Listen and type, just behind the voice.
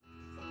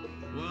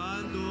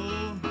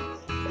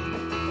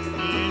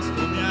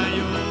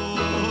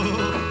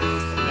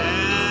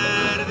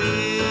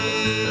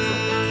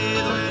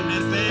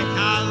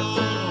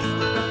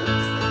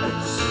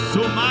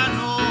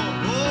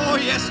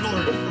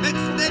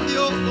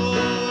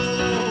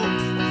perdició.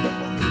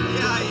 Y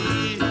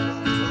ahí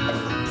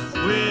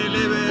fue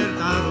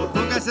libertado.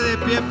 Póngase de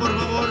pie, por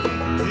favor.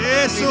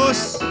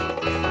 Jesús,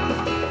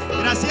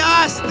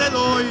 gracias te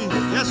doy,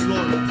 yes,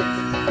 Lord,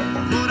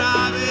 por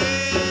haberme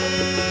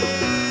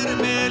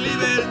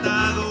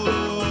libertado,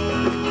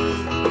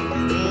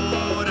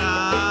 por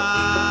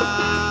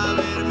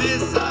haberme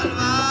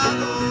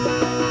salvado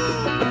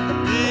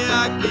de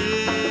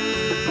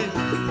aquel,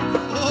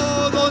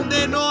 oh,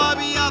 donde no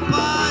había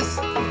paz,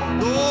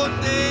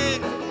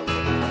 donde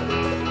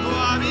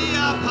no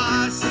había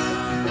paz,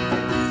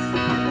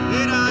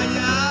 era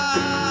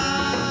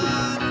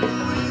llanto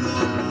y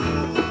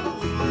dolor.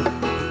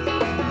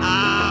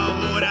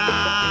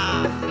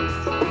 Ahora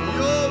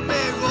yo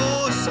me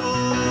gozo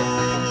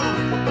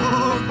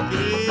con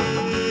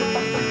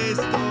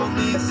Cristo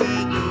mi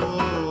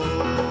Señor.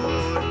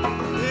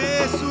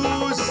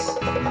 Jesús,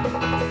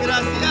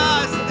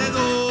 gracias te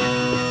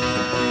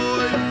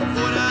doy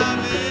por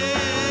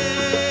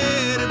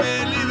haberme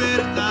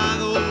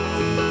libertado,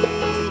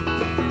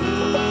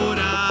 por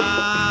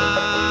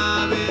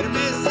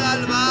haberme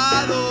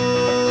salvado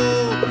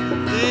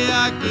de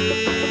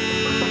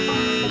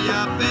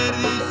aquella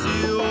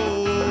perdición.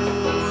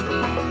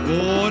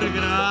 Por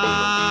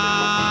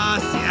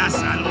gracia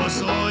salvo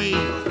soy.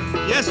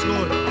 Yes,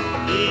 Lord.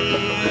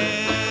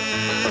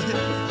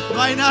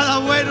 No hay nada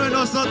bueno en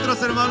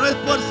nosotros, hermano, es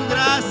por su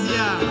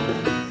gracia.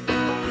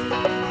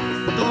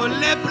 No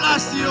le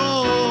plació,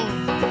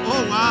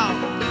 oh wow,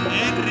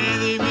 en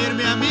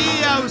redimirme a mí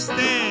y a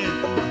usted.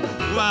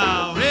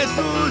 Wow,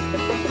 Jesús,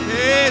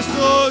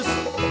 Jesús,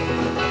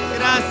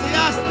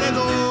 gracias te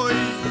doy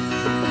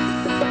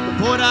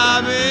por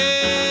haberme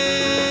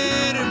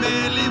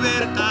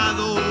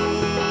libertado,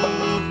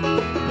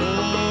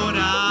 por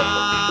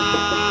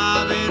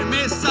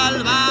haberme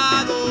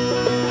salvado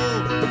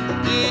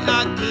de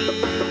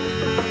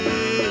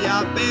aquella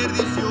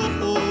perdición,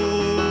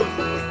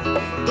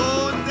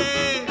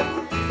 donde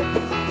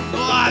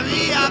no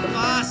había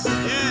paz,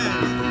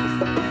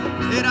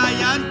 yes, era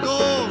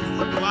llanto,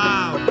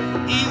 wow,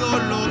 y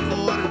dolor.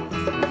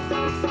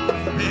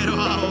 Pero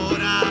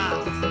ahora,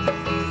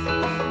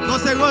 ¿no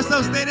se goza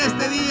usted en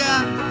este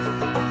día?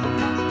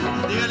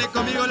 Dígale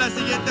conmigo la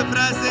siguiente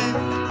frase: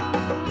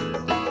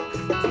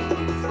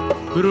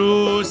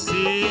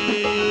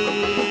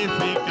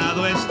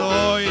 crucificado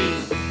estoy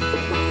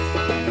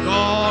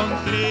con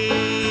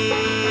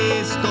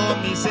Cristo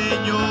mi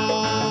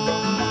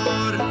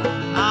Señor.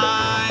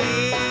 A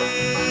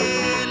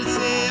Él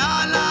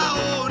sea la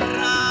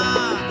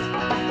honra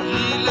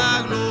y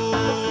la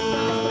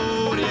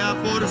gloria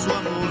por su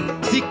amor.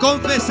 Si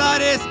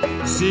confesares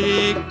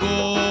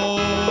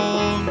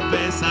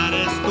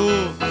tú,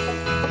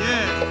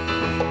 yeah,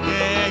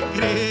 que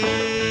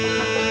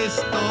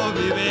Cristo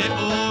vive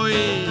hoy,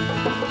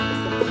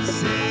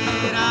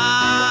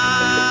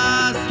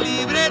 serás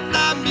libre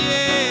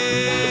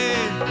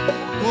también,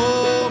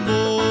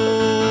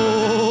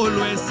 como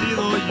lo he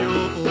sido yo.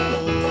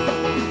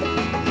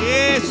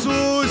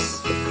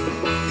 Jesús,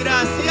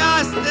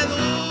 gracias te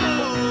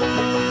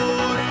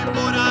doy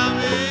por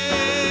haberme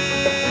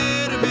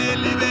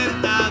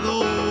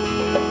libertado,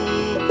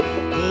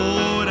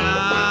 por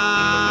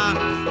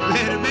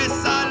haberme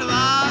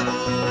salvado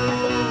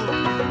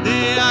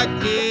de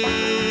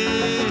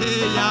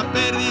aquella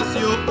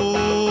perdición.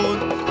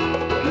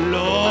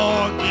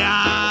 Lo que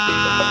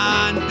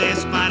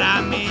antes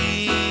para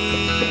mí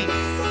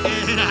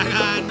era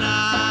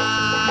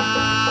ganancia,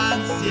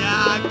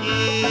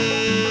 aquí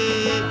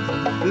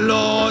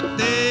lo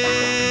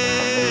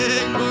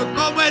tengo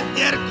como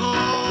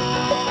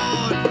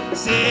estiércol,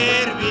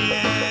 sirviendo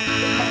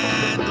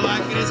a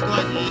Cristo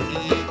allí.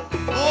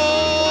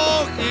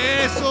 Oh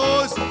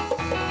Jesús,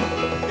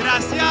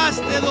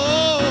 gracias te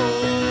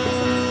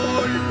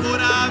doy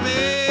por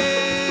haberme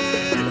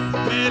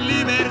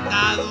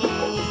libertado,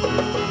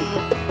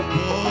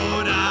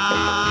 por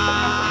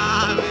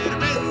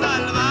haberme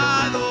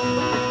salvado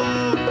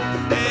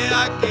de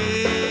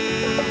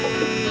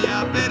aquella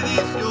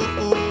perdición,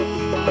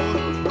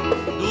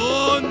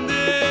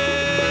 donde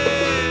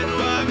no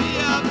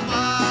había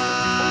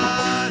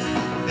paz,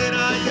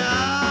 era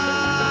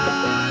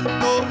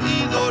llanto y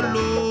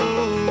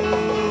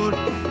dolor.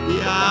 Y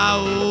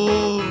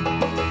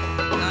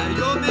ahora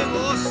yo me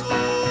gozo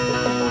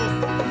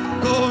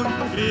con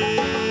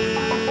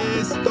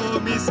Cristo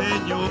mi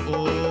Señor.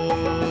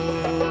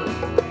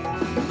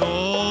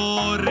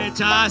 No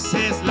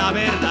rechaces la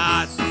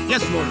verdad,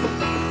 yes, Lord.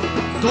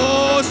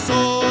 Tus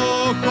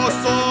ojos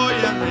hoy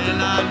ante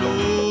la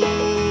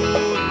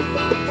luz,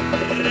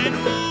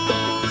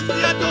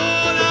 renuncia a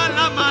toda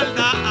la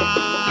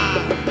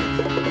maldad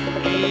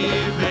y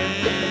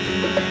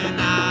ven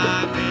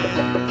a ver,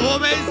 oh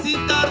ven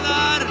sin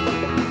tardar,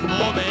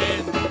 oh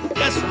ven,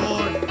 yes,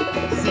 Lord,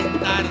 sin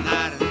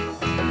tardar.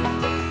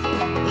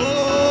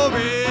 Oh,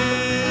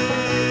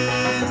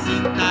 ven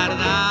sin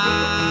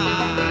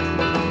tardar,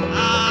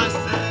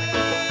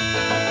 acepta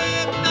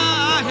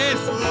a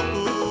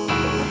Jesús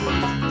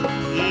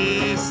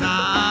y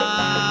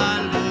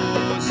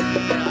salvo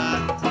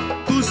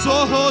tus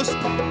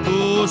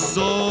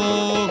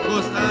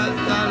ojos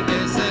tal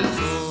vez el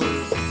sol.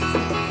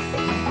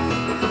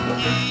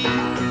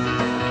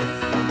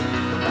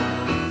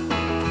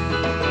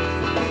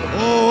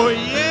 Hoy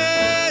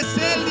es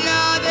el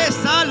día de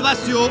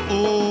salvación.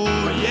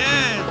 Hoy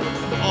es,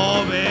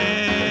 oh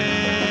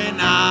ven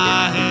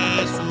a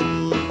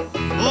Jesús.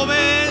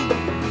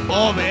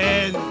 Oh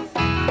ven,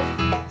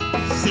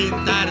 sin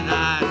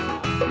tardar.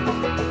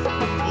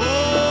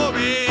 Oh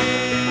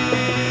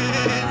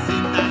ven,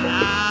 sin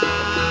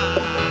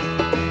tardar.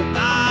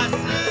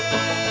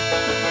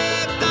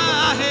 Acepta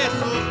a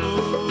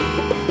Jesús.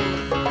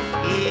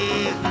 Y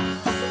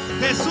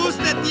Jesús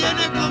te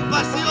tiene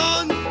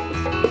compasión.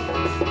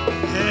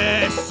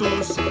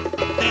 Jesús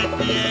te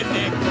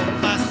tiene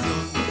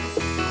compasión.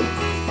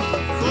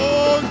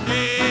 Con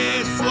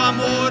que su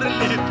amor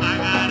le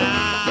pagará.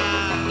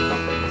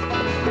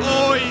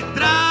 Hoy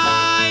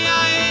trae a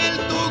él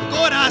tu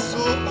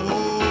corazón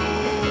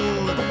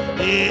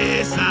y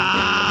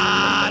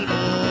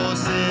salvo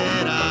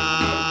será.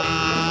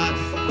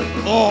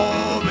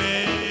 Oh,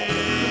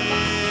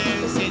 ven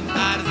sin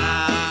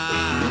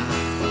tardar.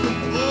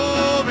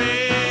 Oh,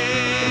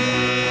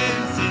 ven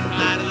sin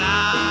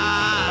tardar.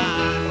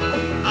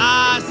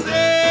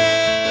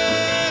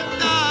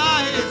 Acepta a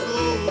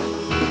Jesús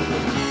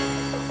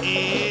y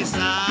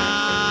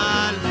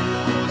salvo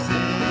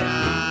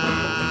será.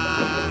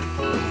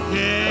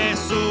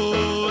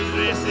 Jesús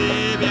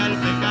recibe al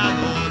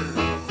pecador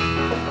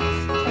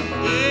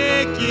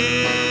que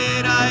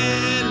quiera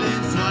él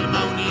en su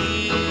alma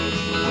unir.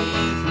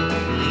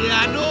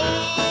 Ya no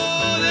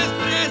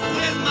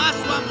desprecies más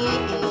su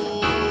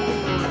amor.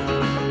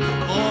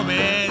 Oh,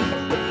 ven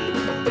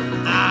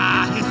a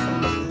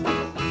Jesús.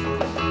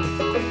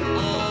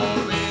 Oh,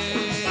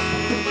 ven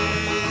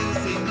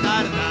sin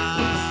tardar.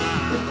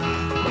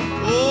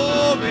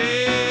 Oh,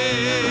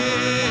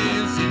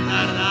 ven sin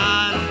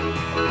tardar.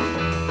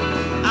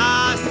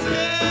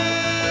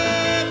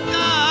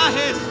 Acepta a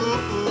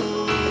Jesús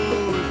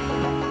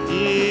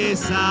y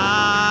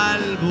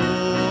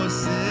salvo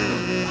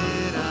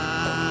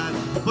serás.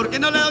 ¿Por qué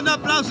no le da un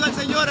aplauso al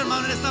Señor,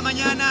 hermano, en esta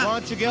mañana? Why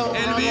don't you give him a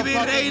Él round of vive y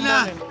applause this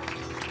reina. morning?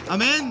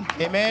 Amén.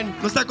 Amen.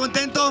 ¿No está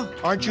contento?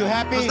 Aren't you ¿No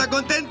happy? está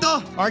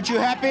contento? Aren't you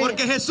happy?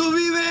 Porque Jesús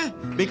vive.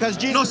 Because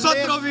Jesus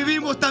Nosotros lives.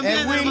 vivimos también,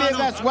 and we hermano.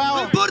 live as well.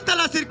 No importa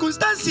la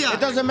circunstancia. It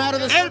doesn't matter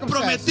the Él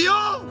circumstance.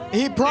 prometió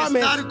He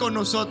promised. estar con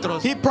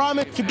nosotros. He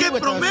promised to be ¡Qué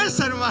with us.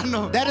 promesa,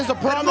 hermano! That is a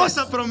promise.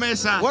 Hermosa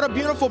promesa. What a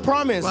beautiful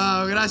promise.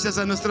 Wow, gracias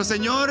a nuestro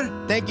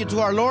Señor. Thank you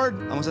to our Lord.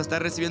 Vamos a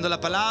estar recibiendo la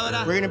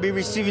palabra. We're going to be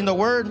receiving the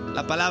word.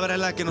 La palabra es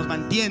la que nos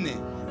mantiene.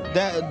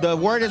 The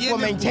word is what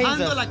Viene maintains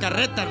empujando us. la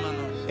carreta, hermano.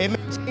 It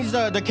maintains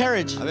the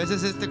carriage. A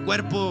veces este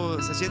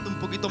cuerpo se siente un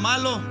poquito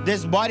malo,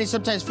 This body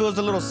sometimes feels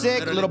a little sick,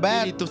 pero a el little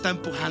bad, Espíritu está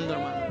empujando,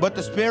 hermano. but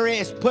the Spirit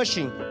is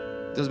pushing.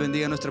 Dios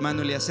bendiga a nuestro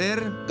hermano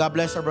Eliezer. God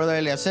bless our brother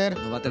Eliezer.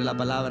 Nos va a traer la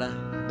palabra.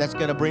 That's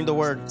going to bring the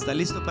word. ¿Está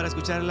listo para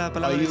escuchar la Are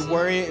palabra? del you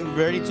Señor?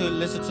 ready to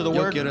listen to the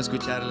Yo word? quiero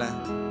escucharla.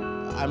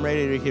 I'm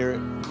ready to hear it.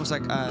 Vamos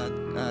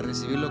a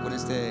recibirlo con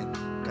este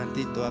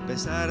cantito. A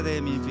pesar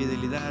de mi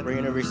infidelidad, We're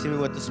going to receive it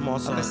with the small a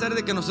song. pesar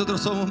de que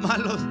nosotros somos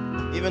malos,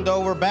 Even though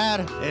we're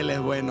bad, Él es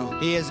bueno.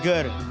 He is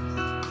good.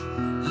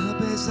 A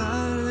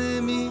pesar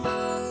de mi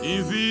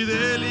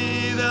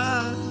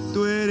infidelidad,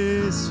 tú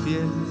eres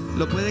fiel.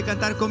 ¿Lo puede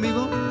cantar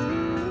conmigo?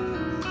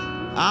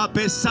 A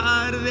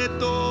pesar de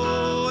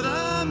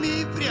toda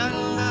mi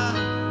frialdad,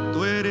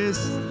 tú eres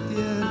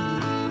tierno.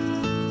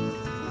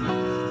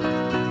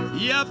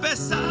 Y a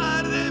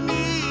pesar de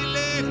mi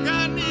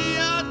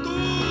lejanía,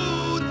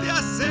 tú te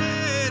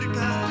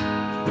acercas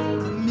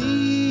a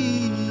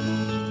mí.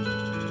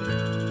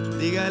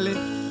 Dígale,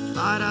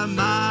 para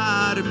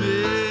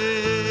amarme,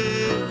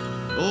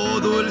 oh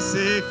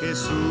dulce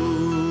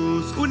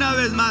Jesús. Una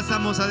vez más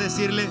vamos a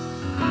decirle,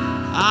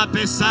 a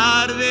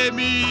pesar de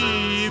mi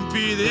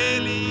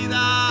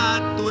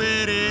infidelidad, tú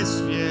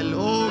eres fiel.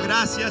 Oh,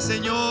 gracias,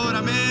 Señor,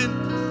 amén.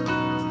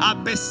 A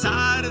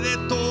pesar de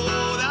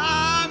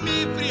toda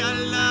mi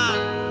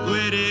frialdad, tú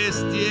eres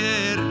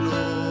tierno.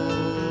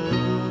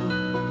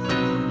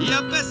 Y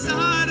a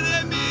pesar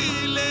de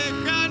mi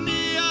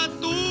lejanía,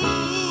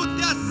 tú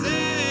te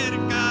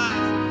acercas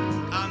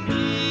a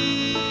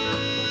mí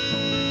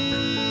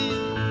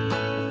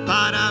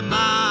para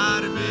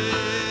amarme,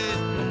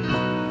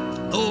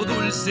 oh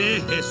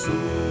dulce Jesús.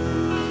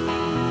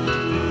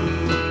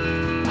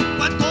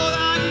 ¿Cuánto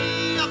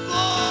daría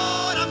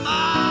por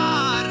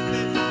amarte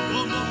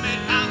como me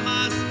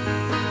amas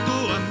tú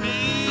a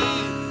mí?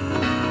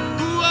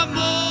 Tu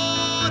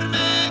amor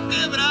me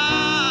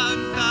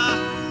quebranta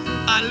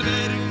al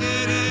ver que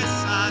eres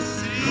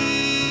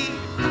así.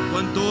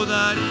 ¿Cuánto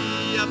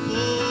daría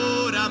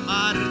por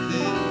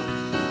amarte?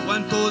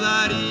 ¿Cuánto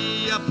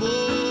daría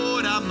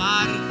por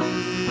amarte?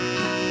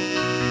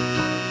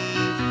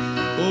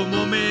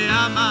 Como me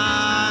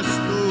amas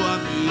tú a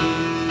mí.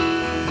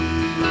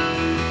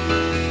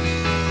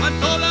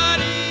 ¿Cuánto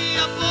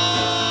daría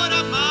por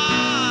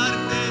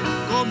amarte?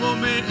 Como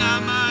me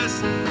amas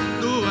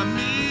tú a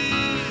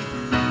mí.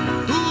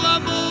 Tu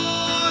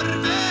amor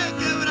me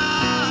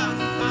quebranta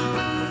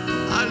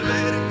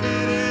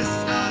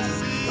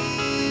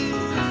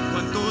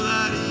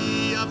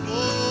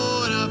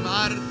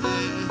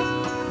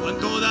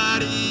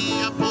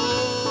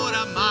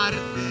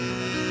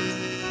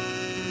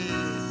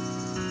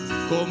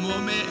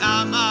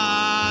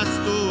amas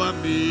tú a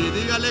mí?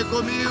 Dígale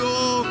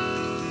conmigo.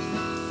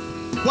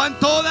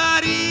 ¿Cuánto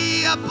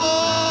daría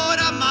por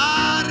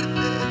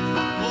amarte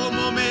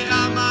como me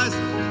amas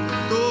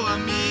tú a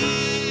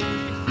mí?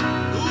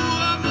 Tu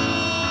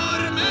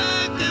amor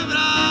me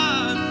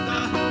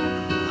quebranta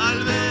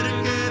al ver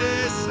que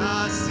eres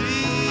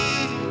así.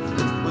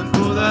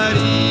 ¿Cuánto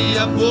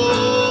daría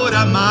por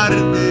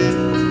amarte?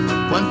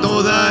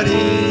 ¿Cuánto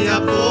daría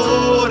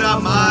por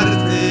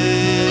amarte?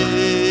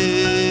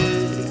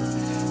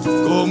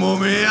 Como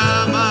me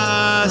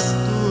amas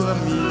tú a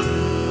mí.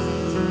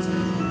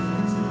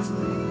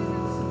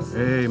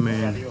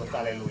 Amén.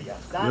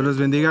 Dios les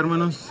bendiga,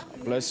 hermanos.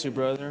 Bless you,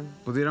 brother.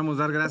 Pudiéramos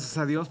dar gracias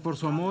a Dios por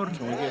su amor,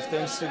 Can we give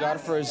thanks to God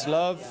for His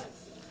love?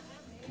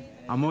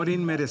 amor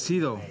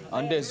inmerecido.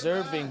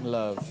 Undeserving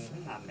love.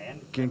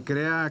 Quien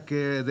crea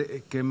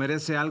que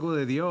merece algo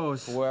de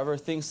Dios, Whoever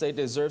thinks they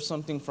deserve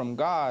something from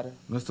God,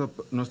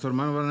 nuestro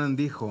hermano Branham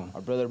dijo,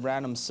 our brother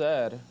Branham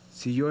said,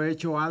 si yo he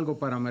hecho algo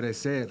para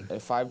merecer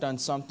if I've done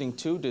something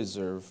to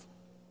deserve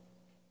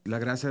la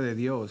gracia de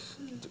Dios,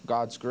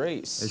 God's el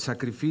grace,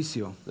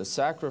 sacrificio, the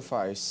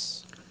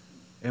sacrifice,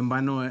 en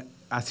vano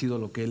ha sido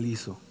lo que Él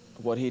hizo.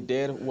 what He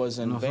did was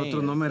in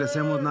Nosotros no vain.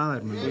 merecemos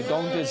nada, We hermano.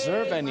 don't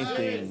deserve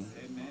anything.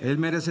 Él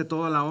merece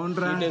toda la He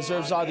honra,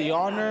 deserves all the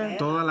honor,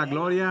 toda la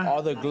gloria.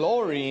 all the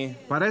glory.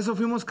 Para eso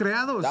fuimos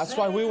creados. That's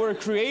why we were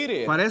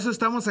created. Para eso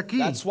estamos aquí.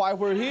 That's why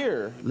we're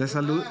here. Les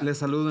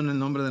saludo en el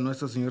nombre de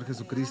nuestro Señor I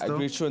Jesucristo.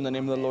 greet you in the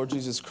name of the Lord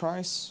Jesus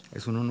Christ.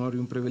 Es un honor y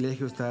un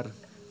privilegio estar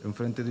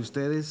enfrente de It's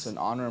ustedes. an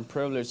honor and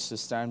privilege to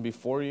stand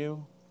before you.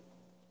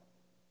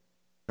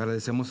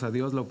 Agradecemos a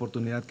Dios la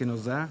oportunidad que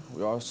nos da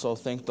We also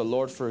thank the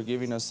Lord for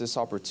giving us this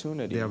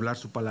opportunity de hablar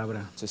su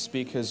palabra. to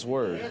speak His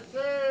word.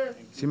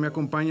 Si me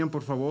acompañan,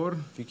 por favor,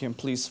 If you can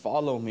please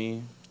follow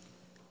me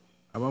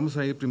vamos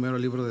a ir primero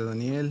al libro de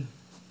Daniel.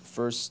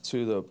 first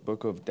to the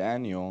book of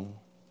Daniel.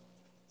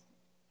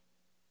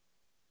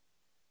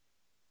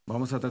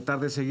 Vamos a tratar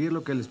de seguir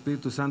lo que el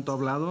Espíritu Santo ha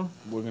hablado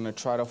We're going to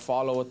try to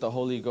follow what the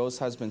Holy Ghost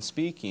has been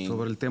speaking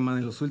sobre el tema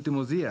de los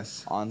últimos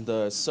días. on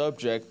the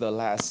subject, the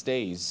last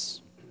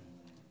days.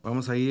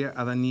 Vamos a ir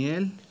a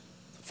Daniel,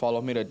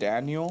 Follow me to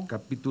Daniel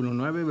capítulo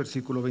 9,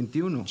 versículo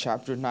 21.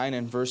 chapter 9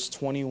 and verse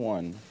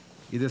 21.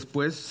 Y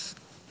después,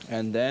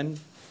 And then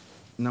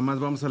nada más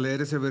vamos a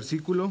leer ese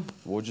versículo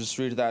we'll just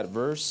read that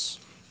verse,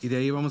 y de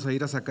ahí vamos a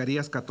ir a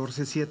Zacarías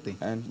 14:7.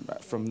 and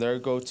from there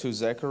go to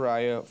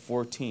Zechariah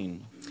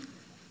 14.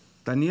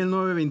 Daniel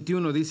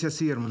 9:21 dice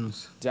así,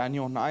 hermanos.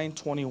 Daniel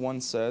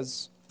 9:21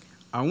 says,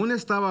 Aún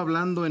estaba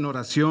hablando en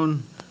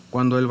oración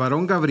cuando el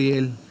varón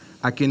Gabriel,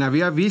 a quien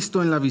había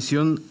visto en la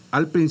visión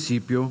al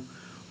principio,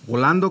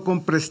 volando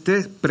con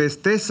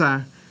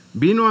presteza,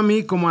 vino a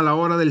mí como a la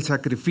hora del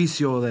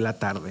sacrificio de la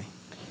tarde.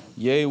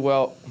 Yea,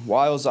 well,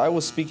 whilst I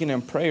was speaking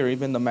in prayer,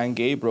 even the man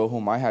Gabriel,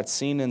 whom I had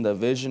seen in the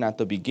vision at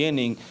the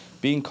beginning,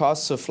 being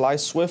caused to fly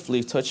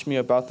swiftly, touched me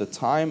about the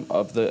time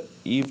of the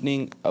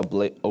evening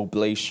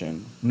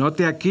oblation. Note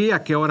aquí a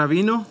qué hora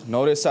vino,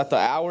 Notice at the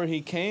hour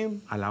he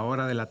came, a la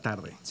hora de la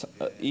tarde.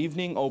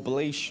 evening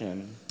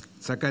oblation.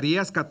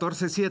 Zacarías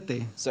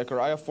 14:7.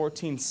 Zechariah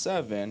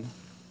 14:7.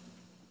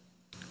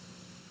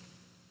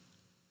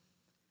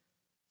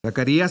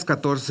 Zacarías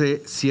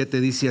 14:7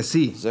 dice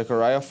así.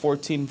 Zechariah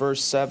 14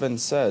 verse 7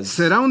 says,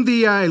 Será un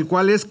día el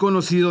cual es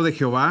conocido de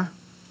Jehová,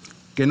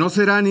 que no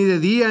será ni de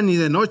día ni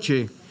de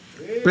noche,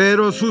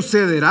 pero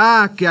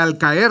sucederá que al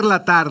caer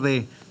la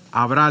tarde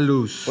habrá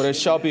luz. But it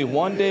shall be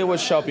one day which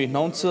shall be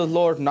known to the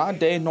Lord, not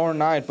day nor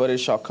night, but it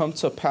shall come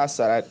to pass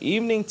that at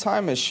evening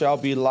time it shall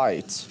be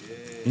light.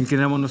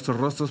 Inclinamos nuestros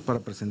rostros para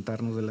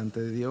presentarnos delante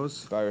de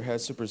Dios. Bow your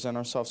heads to present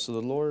ourselves to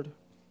the Lord.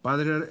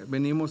 Padre,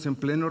 venimos en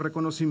pleno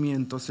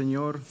reconocimiento,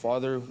 Señor,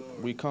 Father,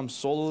 we come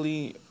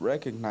solely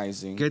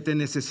recognizing que te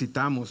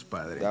necesitamos,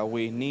 Padre. that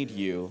we need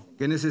you,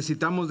 Que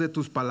necesitamos de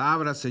tus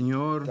palabras,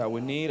 Señor. that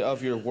we need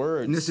of your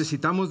words,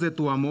 Necesitamos de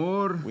tu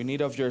amor. we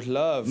need of your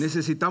love, we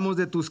Necesitamos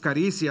de tus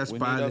caricias,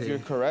 need of your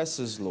Padre.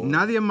 caresses, Lord.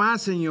 Nadie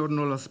más, Señor,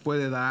 nos las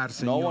puede dar,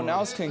 No one Señor.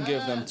 else can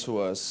give them to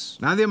us.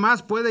 Nadie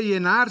más puede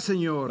llenar, No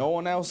Señor,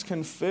 one else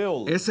can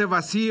fill ese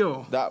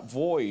vacío. that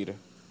void.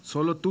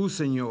 Solo tú,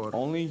 Señor.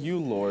 Only you,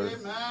 Lord.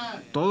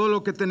 Todo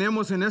lo que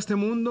tenemos en este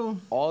mundo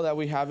All that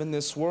we have in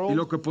this y world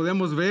lo que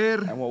podemos ver,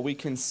 and what we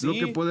can lo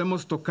que see,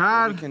 podemos what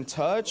tocar, we can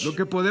touch, lo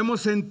que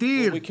podemos what we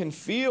sentir, can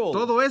feel,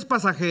 todo es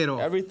pasajero.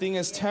 everything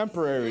is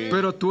temporary.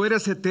 Pero tú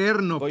eres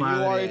eterno, But you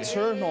are Padre.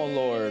 eternal,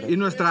 Lord. Y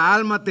nuestra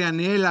alma te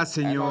anhela,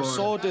 And our Señor.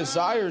 soul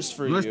desires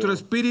for Nuestro you.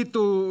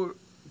 espíritu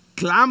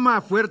clama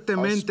Our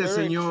fuertemente,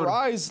 spirit Señor.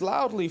 cries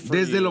loudly for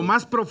Desde you. lo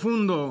más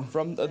profundo,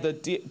 From the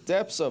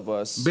depths of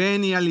us.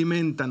 ven y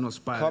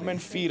alimentanos, Come Padre.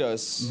 and feed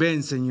us.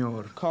 Ven,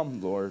 Señor. Come,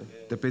 Lord.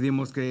 Te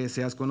pedimos que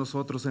seas con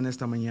nosotros en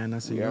esta mañana,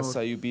 We ask Señor.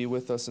 that you be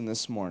with us in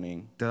this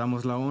morning. Te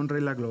damos la honra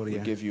y la We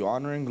gloria. give you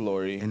honor and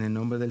glory. En el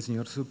nombre del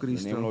Señor In the name of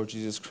Jesucristo Lord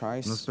Jesus nos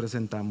Christ,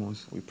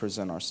 presentamos. we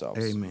present ourselves.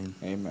 Amen.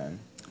 Amen.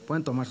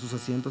 ¿Pueden tomar sus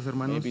asientos,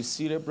 hermanos? May be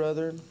seated,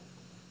 brother.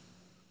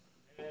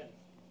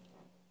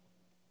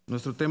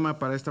 Nuestro tema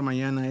para esta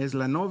mañana es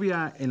la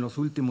novia en los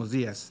últimos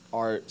días.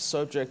 Our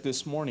subject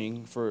this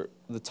morning,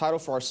 the title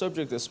for our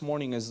subject this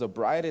morning is The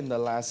Bride in the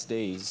Last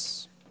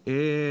Days.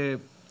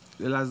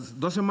 Las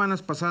 2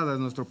 semanas pasadas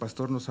nuestro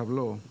pastor nos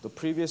habló The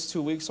previous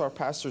 2 weeks, our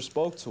pastor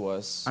spoke to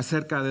us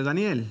acerca de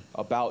Daniel.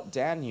 about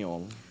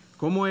Daniel,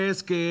 Cómo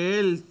es que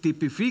él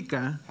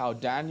tipifica how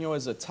Daniel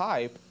is a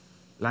type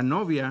la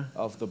novia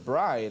of the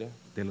bride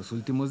de los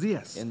últimos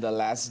días. in the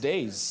last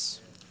days.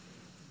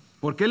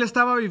 Porque él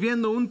estaba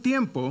viviendo un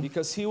tiempo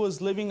Because he was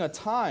living a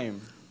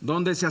time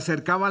donde se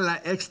acercaba la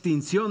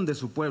extinción de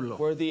su pueblo.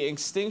 where the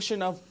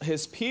extinction of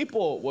his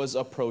people was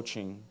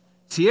approaching.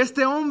 Si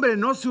este hombre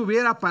no se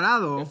hubiera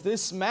parado, If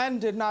this man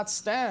did not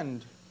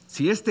stand,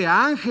 si este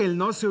ángel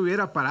no se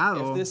hubiera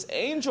parado, if this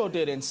angel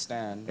didn't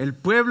stand, el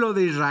pueblo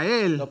de the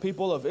Israel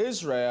people of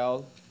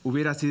Israel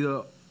hubiera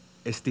sido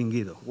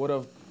extinguido. would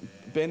have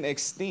been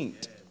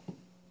extinct.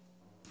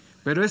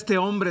 Pero este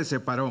hombre se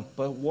paró.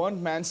 But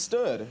one man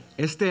stood.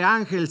 Este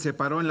ángel se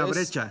paró en la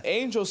This brecha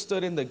angel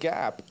stood in the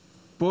gap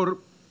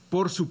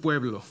por su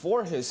pueblo.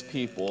 for his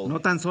people, No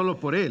tan solo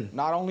por él,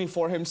 not only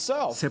for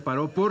himself, se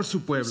paró por su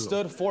he pueblo.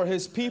 stood for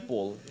his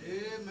people.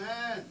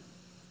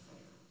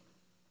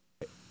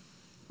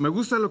 Me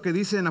gusta lo que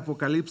dice en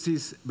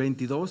Apocalipsis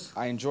 22.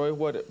 I enjoy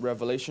what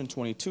Revelation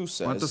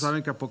 22 ¿Cuántos says.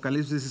 saben que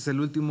Apocalipsis es el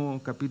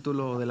último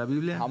capítulo de la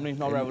Biblia? How many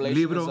know El Revelation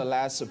libro. is the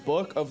last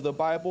book of the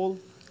Bible?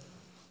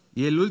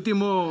 Y el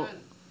último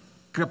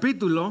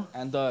capítulo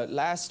And the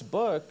last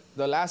book,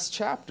 the last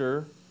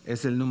chapter,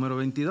 es el número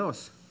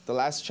 22. the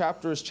last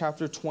chapter is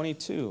chapter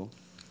 22.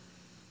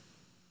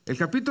 El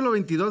capítulo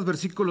 22,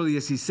 versículo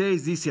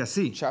 16 dice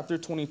así: Chapter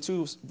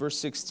 22, verse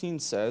 16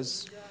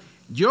 says,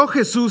 Yo,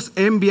 Jesús,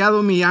 he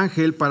enviado mi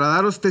ángel para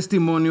daros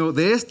testimonio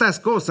de estas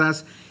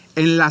cosas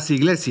en las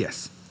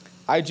iglesias.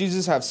 I,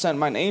 Jesus, have sent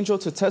mine angel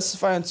to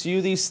testify unto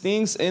you these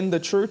things in the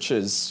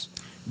churches.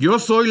 Yo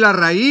soy la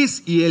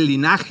raíz y el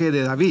linaje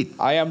de David,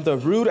 I am the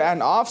root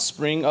and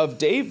offspring of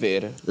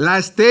David, la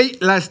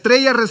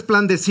estrella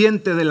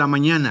resplandeciente de la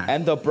mañana.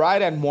 and the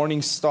bright and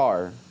morning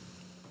star.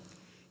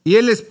 Y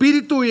el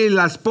espíritu y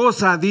la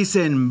esposa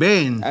dicen,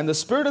 ven. And the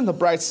Spirit and the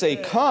bride say,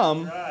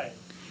 Come,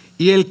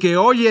 Y el que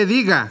oye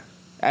diga,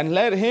 and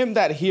let him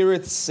that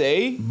heareth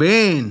say,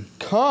 ven.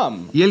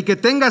 Come. Y el que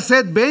tenga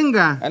sed,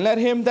 venga. And let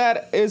him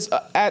that is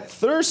at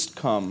thirst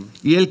come.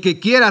 Y el que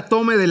quiera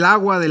tome del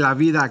agua de la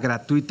vida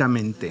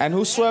gratuitamente. And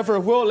whosoever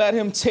will, let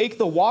him take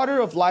the water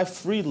of life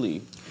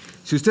freely.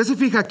 Si usted se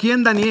fija aquí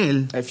en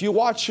Daniel, If you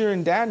watch here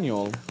in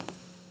Daniel,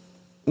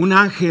 un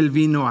ángel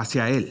vino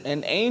hacia él.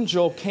 an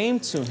angel came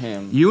to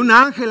him. Y un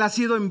ángel ha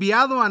sido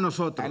enviado a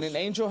nosotros And an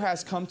angel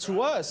has come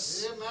to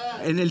us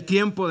en el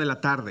tiempo de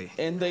la tarde.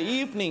 in the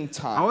evening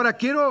time. Ahora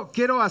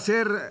quiero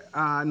hacer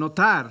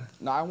notar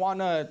Now I want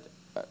to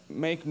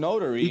make y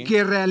notary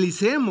que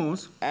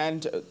realicemos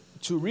and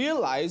to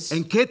realize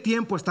en qué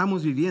tiempo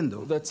estamos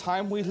viviendo. the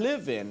time we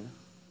live in.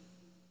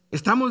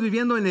 Estamos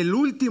viviendo en el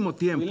último We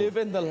tiempo, live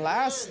in the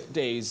last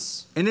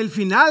days, en el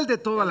final de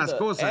todas las the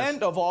cosas.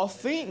 end of all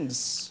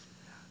things.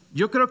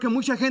 Yo creo que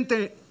mucha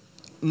gente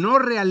no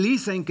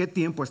realiza en qué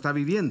tiempo está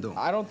viviendo.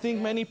 I don't think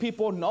many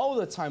people know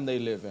the time they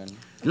live in.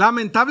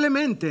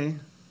 Lamentablemente,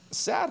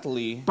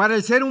 Sadly, para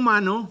el ser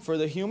humano, for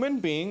the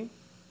human being,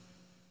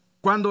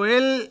 cuando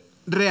él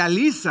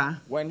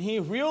realiza when he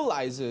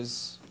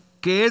realizes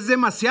que es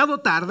demasiado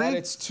that tarde,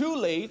 it's too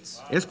late,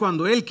 es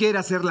cuando él quiere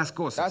hacer las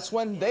cosas. that's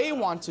when they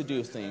want to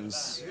do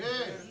things.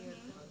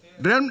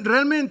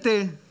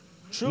 Realmente,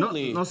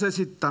 Truly, no sé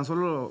si tan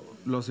solo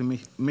los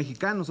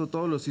mexicanos o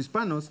todos los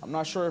hispanos, I'm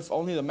not sure if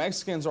only the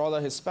Mexicans or all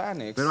the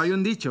Hispanics, pero hay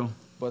un dicho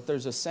but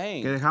there's a que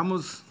saying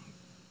dejamos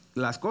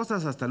las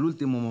cosas hasta el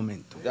último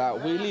momento.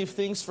 that we leave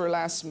things for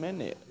last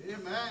minute.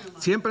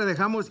 Siempre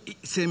dejamos, y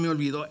se me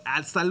olvidó,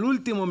 hasta el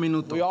último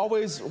minuto.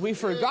 We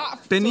forgot.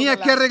 Tenía till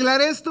the que last-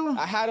 arreglar esto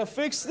I had to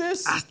fix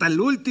this, hasta el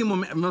último.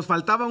 Nos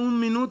faltaba un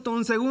minuto,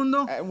 un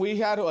segundo. and we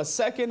had a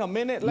second, a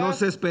minute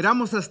Nos left.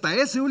 esperamos hasta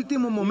ese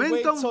último We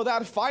wait momento till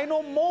that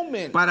final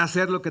moment para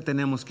hacer lo que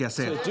tenemos que to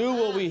hacer. do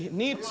what we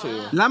need to.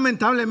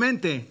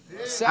 Lamentablemente,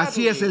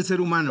 así Sadly, es el ser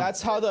humano.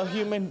 that's how the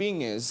human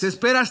being is. Se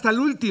espera hasta el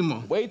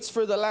último. Waits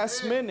for the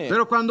last minute.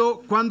 Pero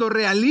cuando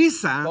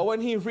realiza But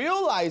when he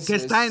realizes que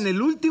está en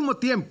el último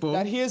tiempo,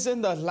 that he is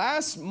in the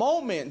last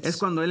moment, es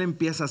cuando él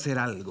empieza a hacer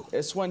algo.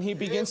 it's when he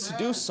begins to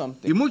do Y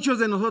something. muchos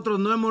de nosotros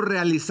no hemos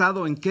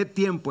realizado en qué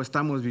tiempo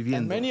estamos And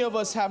viviendo. many of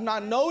us have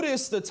not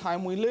noticed the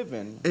time we live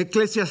in.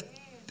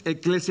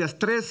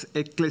 Eclesiastés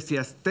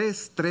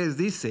 3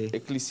 dice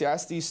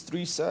Ecclesiastes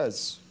 3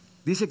 says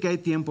que hay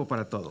tiempo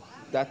para todo.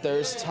 that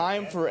there's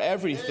time for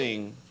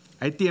everything.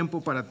 Hay tiempo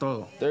para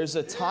todo. There's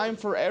a time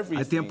for Hay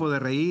everything. tiempo de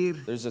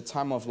reír, There's a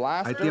time of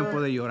hay tiempo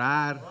laughter, de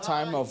llorar,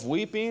 time of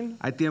weeping,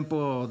 hay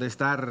tiempo de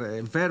estar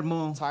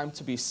enfermo, time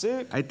to be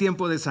sick, hay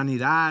tiempo de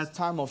sanidad,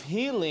 time of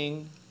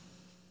healing,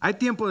 hay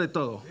tiempo de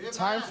todo.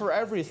 time for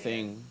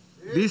everything.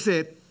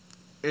 Dice,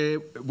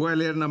 voy a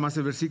leer nada más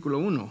el versículo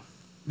 1.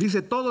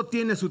 Dice, todo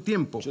tiene su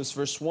tiempo. Just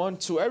verse 1,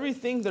 to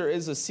everything there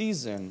is a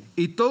season,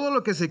 Y todo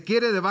lo que se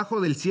quiere debajo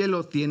del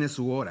cielo tiene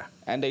su hora.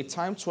 and a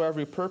time to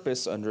every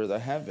purpose under the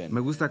heaven. Me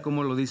gusta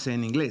cómo lo dice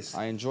en inglés.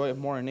 I enjoy it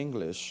more in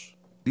English.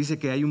 Dice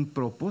que hay un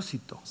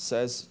propósito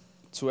Says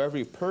to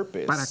every para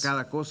purpose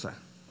cada cosa.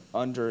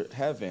 under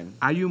heaven.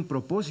 Hay un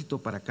propósito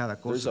para cada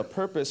There's a cosa.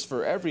 purpose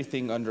for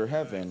everything under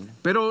heaven.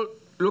 Pero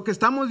lo que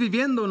estamos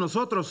viviendo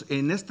nosotros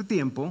en este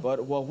tiempo But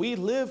what we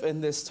live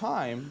in this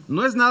time,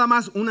 no es nada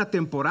más una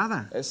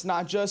temporada. it's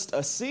not just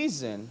a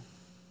season.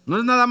 No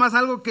es nada más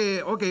algo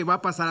que, ok, va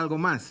a pasar algo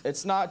más.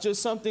 It's not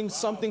just something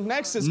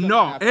next is going to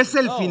No, happen. es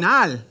el No,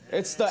 final.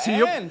 it's the Si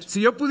yo, end.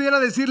 si yo pudiera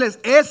decirles,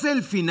 es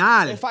el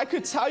final. If I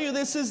could tell you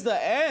this is the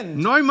end,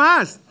 No hay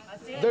más.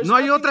 there's No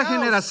hay nothing otra else.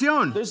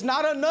 generación. There's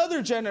not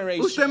another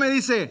generation. Usted me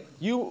dice,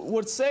 You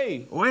would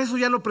say, o eso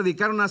ya lo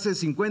predicaron hace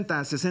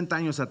 50, 60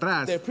 años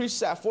atrás, they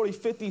preached that 40,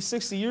 50,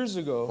 60 years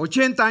ago,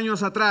 80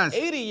 años atrás.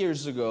 80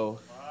 years ago.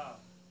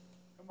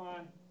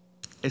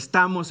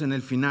 Estamos en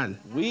el final.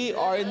 We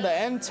are in the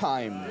end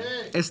time.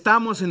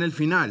 Estamos en el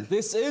final.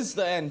 This is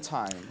the end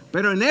time.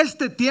 Pero en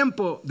este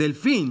tiempo del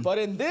fin But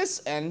in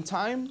this end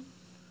time,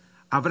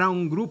 habrá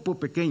un grupo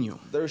pequeño.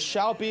 there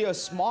shall be a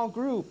small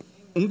group,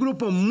 Un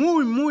grupo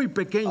muy, muy a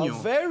pequeño.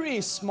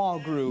 very small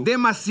group,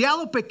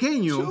 Demasiado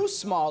pequeño too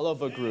small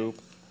of a group,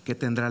 que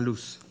tendrá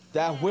luz.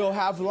 that will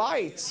have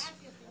light.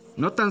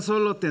 No tan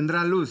solo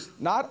tendrá luz.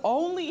 Not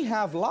only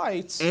have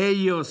light,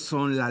 Ellos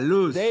son la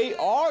luz. they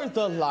are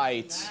the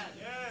light.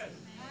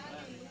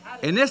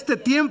 En este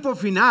tiempo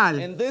final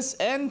In this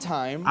end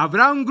time,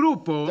 habrá un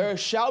grupo there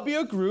shall be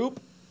a group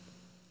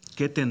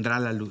que tendrá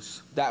la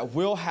luz. that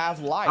will have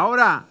light.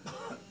 Ahora,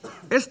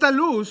 esta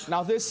luz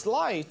Now this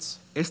light,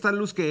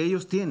 que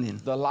ellos tienen,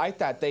 the light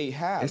that they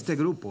have, este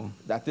grupo,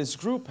 that this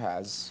group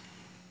has,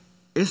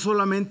 es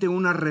solamente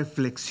una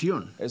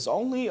reflexión. is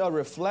only a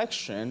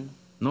reflection.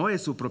 No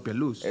es su propia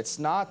luz. It's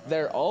not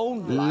their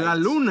own light. La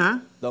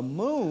luna The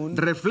moon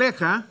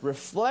refleja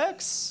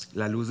reflects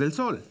la luz del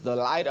sol. the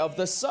light of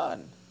the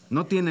sun.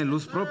 No tiene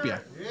luz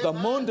propia. The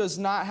moon does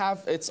not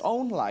have its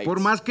own light. Por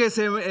más que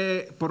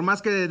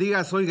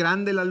diga soy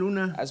grande la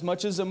luna, As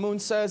much as the moon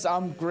says,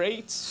 I'm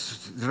great,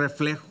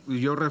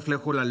 yo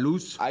reflejo la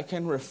luz. I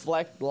can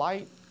reflect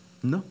light.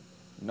 No.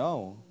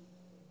 No.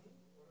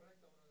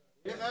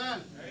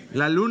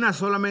 La luna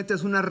solamente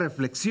es una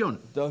reflexión.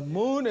 The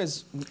moon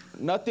is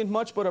nothing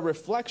much but a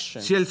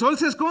reflection. Si el sol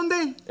se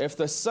esconde, If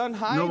the sun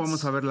hides, no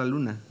vamos a ver la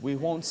luna. we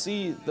won't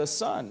see the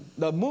sun.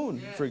 The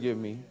moon, forgive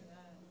me.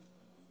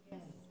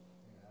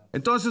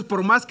 Entonces,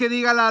 por más que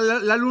diga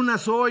la luna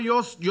soy,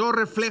 yo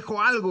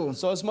reflejo algo.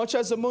 So as much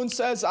as the moon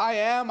says,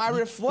 I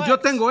reflect. Yo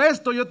tengo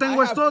esto, yo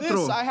tengo I esto have otro.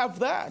 this, I have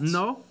that.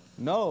 No,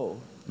 No.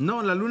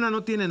 no, la luna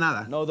no tiene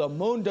nada. No, the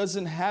moon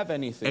doesn't have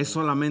anything. Es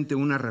solamente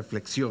una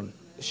reflexión.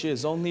 She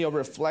is only a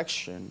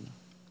reflection.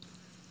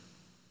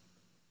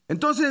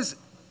 Entonces,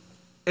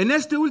 en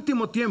este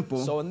último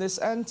tiempo, So in this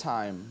end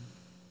time,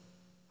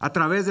 a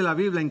través de la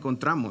Biblia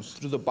encontramos.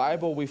 through the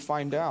Bible, we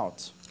find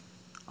out.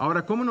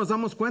 Ahora, ¿cómo nos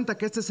damos cuenta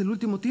que este es el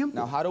último Now,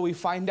 tiempo? how do we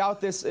find out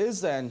this is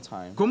the end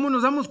time? ¿Cómo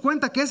nos damos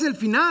cuenta que es el How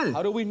final?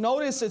 do we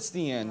notice it's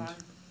the end?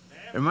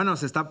 Hermano,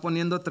 se está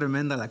poniendo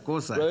tremenda la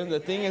cosa. Brother, the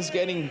thing is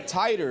getting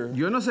tighter.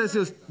 Yo no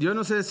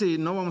sé si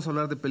no vamos a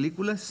hablar de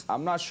películas,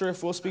 I'm not sure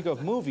if we'll speak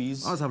of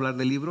movies. vamos a hablar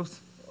de libros,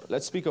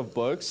 Let's speak of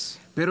books.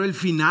 pero el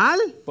final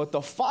But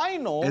the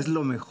final, es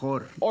lo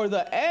mejor. or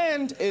the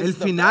end, is El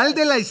the final best.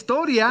 de la The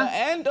historia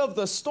end of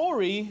the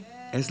story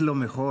es lo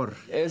mejor.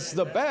 is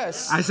the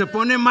best. Ahí se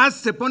pone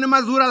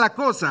más dura la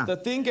cosa. The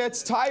thing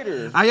gets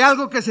tighter. Hay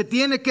algo que se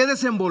tiene que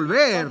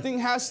desenvolver.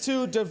 Something has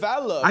to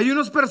develop. Hay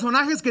unos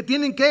personajes que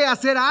tienen que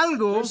hacer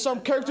algo. There's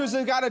some characters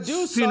that gotta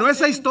do Si no,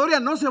 esa something, historia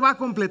no se va a or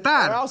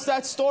completar. else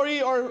that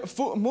story or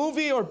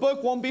movie or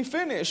book won't be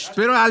finished.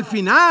 Pero al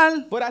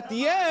final But at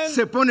the end,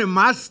 se pone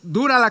más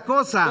dura la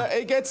cosa.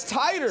 it gets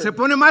tighter. Se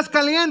pone más It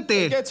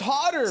caliente. gets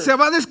hotter. Se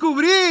va a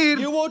descubrir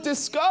You will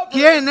discover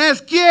quién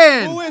es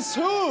quién. who is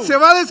who. Se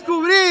va a You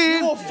descubrir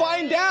will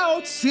find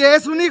out si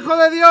es un hijo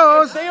de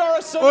Dios if they are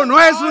a son o of no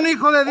es God un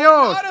hijo de or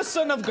Dios. not a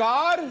son of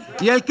God,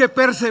 Y el que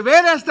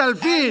persevera hasta el and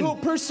fin. who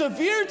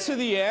persevere to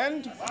the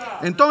end.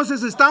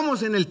 Entonces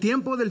estamos en el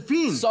tiempo del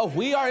fin. So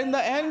we are in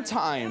the end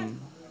time.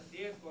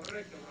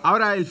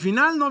 Ahora, el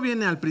final no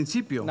viene al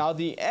principio. Now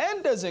the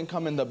end doesn't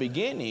come in the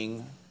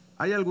beginning.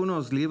 Hay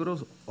algunos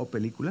libros o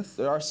películas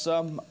There are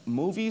some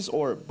movies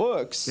or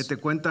books que te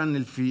cuentan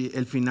el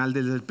final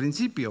desde el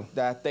principio.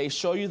 that they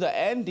show you the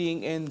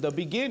ending in the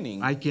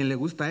beginning. Hay quien le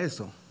gusta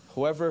eso.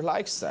 Whoever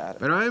likes that.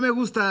 Pero a mí me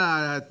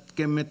gusta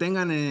que me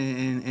tengan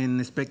en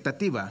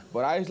expectativa.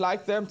 But I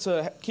like them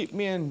to keep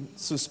me in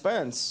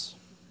suspense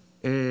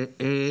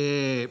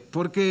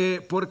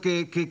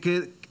Porque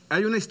que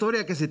hay una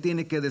historia que se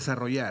tiene que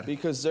desarrollar.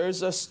 because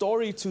there's a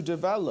story to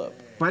develop.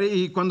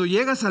 Y cuando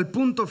llegas al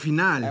punto And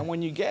final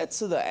when you get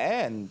to the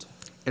end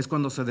es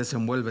cuando se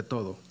desenvuelve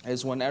todo.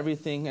 is when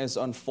everything is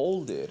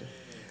unfolded.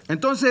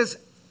 Entonces,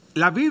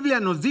 la Biblia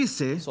nos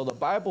dice So the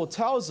Bible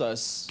tells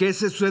us que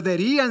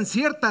sucederían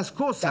ciertas that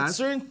cosas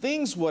certain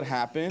things would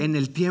happen en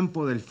el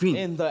tiempo del fin.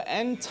 in the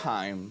end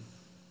time,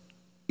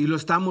 Y lo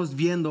estamos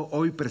viendo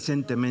hoy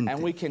presentemente.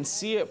 and we can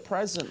see it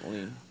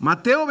presently.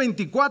 Mateo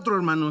 24,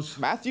 hermanos.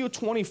 Matthew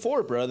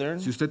 24, brethren.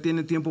 Si usted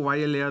tiene tiempo,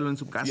 vaya a leerlo en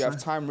su If you have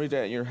casa. time, read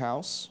it at your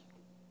house.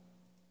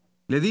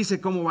 Le dice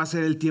cómo va a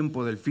ser el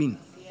tiempo del fin.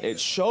 It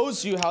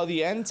shows you how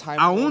the end time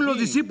Aún will los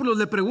be. discípulos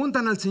le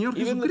preguntan al Señor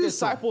Even the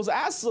Jesucristo, disciples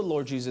asked the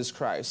Lord Jesus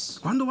Christ,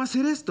 ¿cuándo va a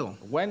ser esto?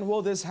 when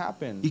will this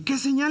happen? ¿Y qué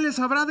señales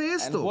habrá de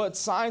And esto? what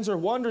signs or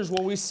wonders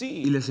will we Y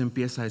see? les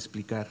empieza a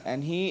explicar.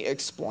 And he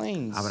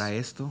explains, Habrá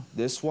esto,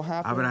 this will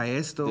happen, habrá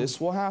esto,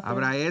 this will happen,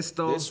 habrá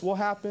esto, this will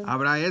happen,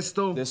 habrá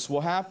esto. this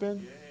will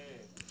happen.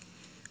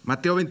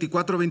 Mateo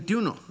 24,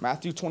 21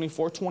 Matthew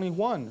 24,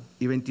 21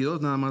 y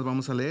 22 nada más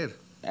vamos a leer.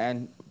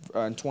 and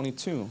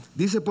 22.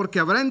 Dice, porque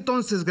habrá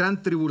entonces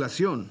gran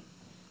tribulación,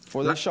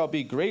 For there shall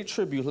be great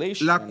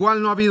tribulation, la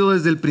cual no ha habido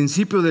desde el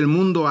principio del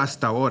mundo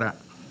hasta ahora,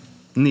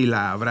 ni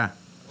la habrá.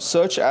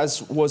 such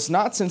as was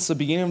not since the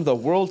beginning of the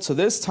world to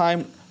this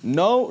time,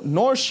 no,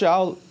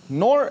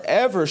 nor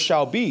ever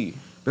shall be.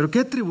 Pero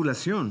 ¿qué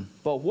tribulación?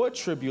 But what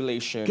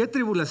tribulation? ¿Qué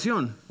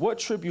tribulación? What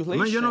Hermano,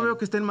 tribulation? yo no veo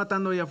que estén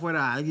matando allá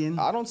afuera a alguien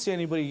I don't see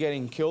anybody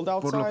getting killed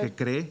por lo que outside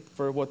cree.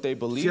 for what they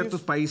believe.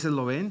 Ciertos países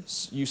lo ven,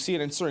 You see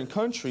it in certain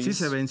countries. sí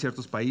se ve en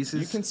ciertos You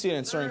países, can see it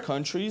in certain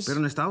countries. pero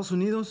en Estados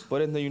Unidos,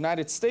 But in the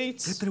United ¿qué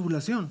States,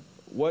 tribulación?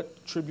 what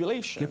 ¿Qué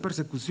tribulation?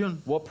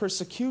 persecución? What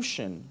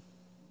persecution?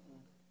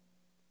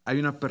 Hay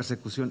una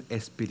persecución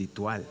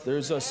espiritual.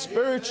 There's a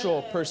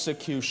spiritual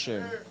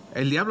persecution.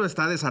 El diablo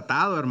está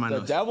desatado, The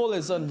hermanos. devil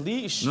is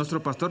unleashed.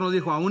 Nuestro pastor nos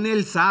dijo, aún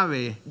él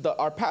sabe,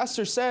 Our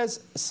pastor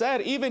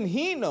said even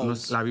he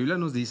knows. la Biblia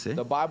nos dice,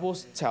 The Bible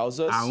tells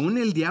us aún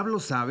el diablo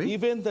sabe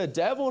even the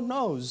devil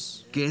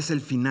knows que es el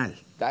final.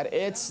 that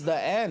it's the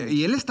end.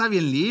 Y él está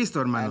bien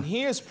listo, hermano. And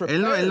he is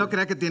Él no prepared.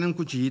 crea que tiene un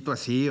cuchillito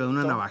así o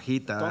una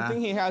navajita, Don't ¿verdad?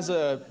 think he has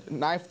a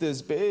knife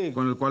this big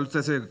Con el cual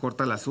usted se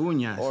corta las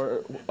uñas.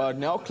 or a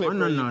nail clipper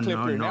No, you clip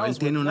your él nails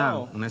tiene with.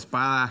 una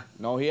espada,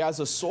 No, he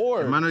has a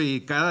sword. hermano,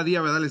 y cada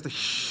día, ¿verdad?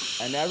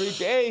 And every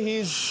day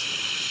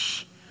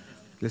he's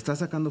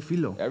sacando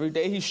filo.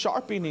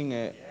 sharpening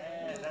it.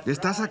 Le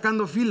está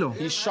sacando filo.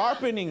 He's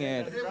sharpening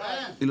it.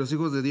 Y los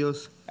hijos de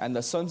Dios, And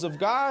the sons of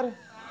God,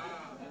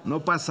 no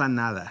pasa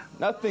nada.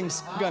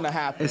 nothing's gonna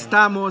happen.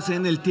 Estamos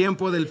en el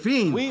tiempo del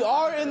fin. We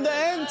are in the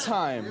end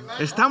time.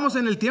 Estamos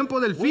en el tiempo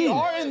del We fin.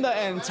 are in the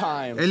end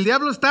time. El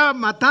diablo está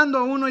matando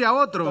a uno y a The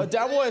otro.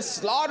 devil is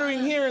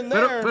slaughtering here and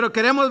there. Pero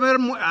queremos ver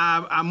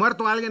a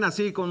muerto a alguien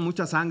así con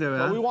mucha sangre, But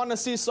we ¿verdad? want to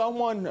see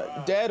someone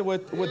dead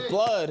with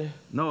blood.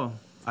 No,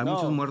 hay No.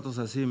 muchos muertos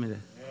así, mire,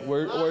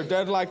 We're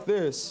dead like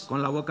this.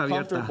 con la boca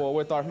abierta. Comfortable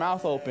with our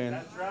mouth open.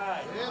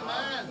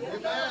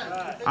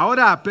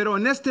 Ahora, pero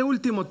en este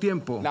último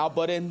tiempo Now,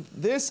 but in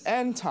this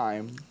end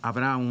time,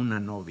 habrá una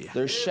novia.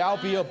 there shall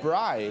be a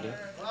bride.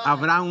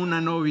 Habrá una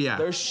novia.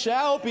 There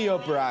shall be a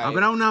bride.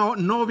 Habrá una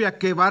novia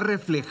que va a A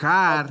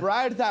reflejar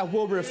bride that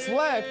will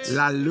reflect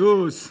la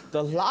luz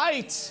the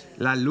light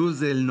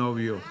del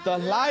novio. the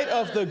light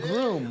of the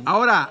groom.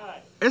 Ahora,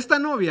 esta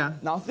novia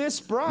Now, this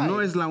bride no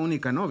es la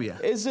única novia.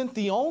 isn't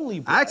the only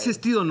Ha bride.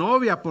 existido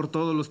novia por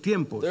todos los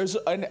tiempos.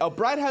 A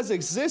bride has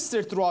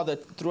existed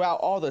throughout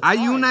all the Hay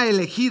time. una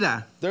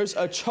elegida, There's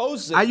a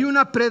chosen. hay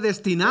una There's a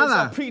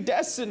predestinada.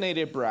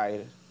 predestinated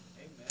bride.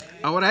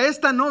 Ahora,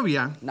 esta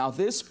novia Now,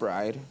 this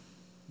bride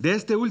de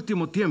este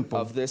último tiempo,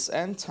 of this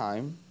end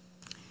time,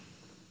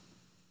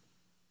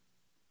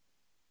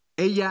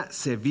 ella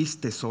se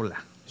viste sola.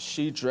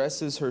 she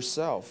dresses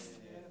herself.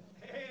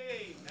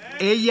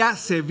 Ella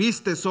se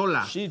viste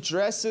sola. She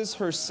dresses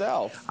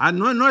herself.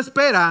 No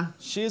espera,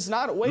 She is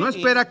not no waiting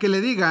espera que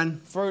le digan,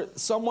 for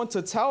someone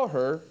to tell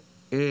her,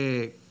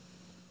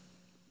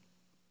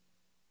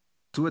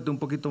 súbete un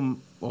poquito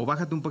o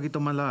bájate un poquito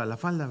más la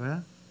falda,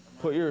 ¿verdad?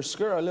 put your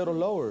skirt a little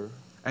lower.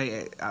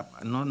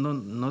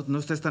 No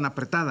estés tan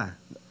apretada.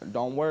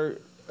 Don't wear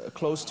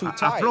clothes too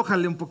tight.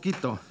 Aflójale un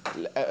poquito.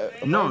 Wear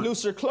No,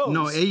 looser clothes.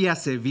 no, ella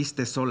se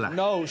viste sola.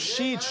 No,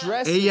 she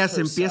dresses Ella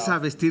se herself. empieza a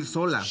vestir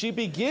sola. She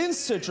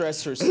begins to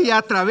dress herself. Ella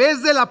a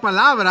través de la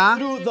palabra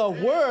Through the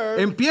word,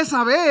 empieza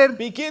a ver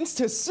begins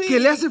to see que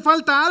le hace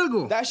falta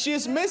algo. that she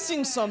is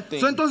missing something.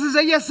 So, entonces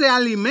ella se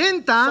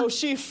alimenta So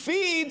she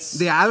feeds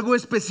de algo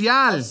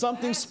especial.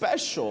 something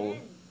special.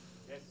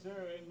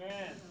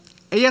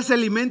 Ella se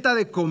alimenta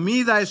de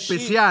comida She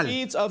especial.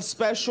 feeds of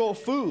special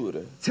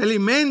food Se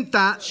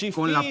alimenta She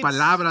con la feeds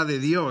palabra de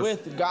Dios.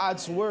 with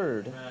God's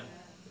word.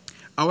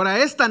 Ahora,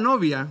 esta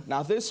novia,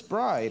 Now this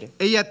bride,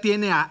 ella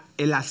tiene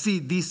el así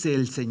dice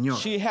el Señor.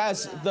 she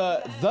has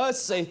the thus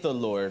saith the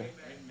Lord.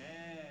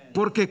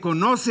 Porque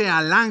conoce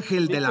al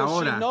ángel de la Because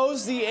she hora.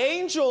 knows the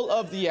angel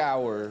of the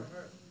hour.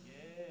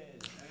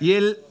 Y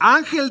el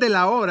ángel de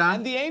la hora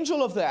And the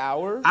angel of the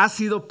hour ha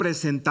sido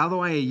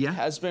presentado a ella.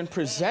 has been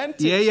presented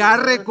Y to ella ha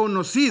her,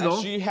 reconocido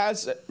and she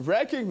has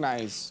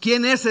recognized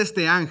quién es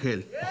este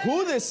ángel.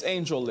 who this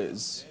angel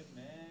is.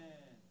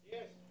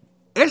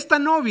 Esta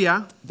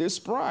novia This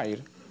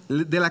bride,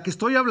 de la que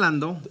estoy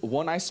hablando the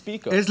one I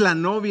speak of, es la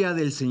novia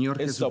del Señor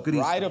is the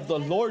bride Jesucristo. of the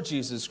Lord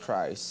Jesus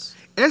Christ.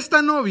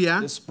 Esta novia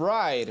This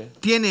bride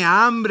tiene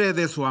hambre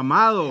de su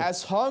amado.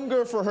 has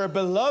hunger for her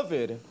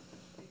beloved.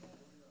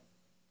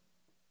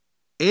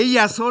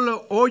 Ella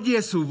solo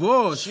oye su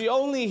voz. She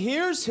only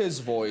hears his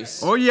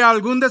voice. Oye a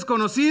algún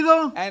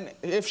desconocido And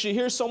if she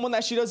hears someone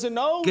that she doesn't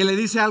know que le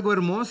dice algo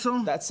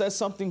hermoso. that says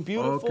something Oh,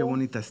 beautiful, qué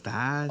bonita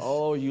estás.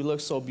 oh, you look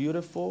so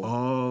beautiful.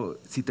 Oh,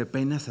 si te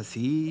peinas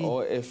así. Oh,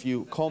 if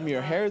you comb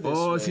your hair this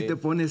Oh, way. si te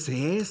pones Oh,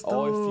 if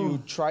esto. you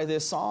try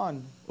this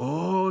on.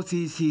 Oh,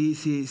 si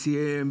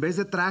en vez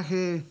de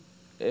traje,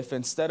 If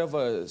instead of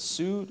a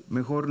suit,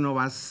 mejor no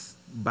vas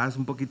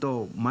un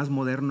poquito más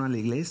moderno a la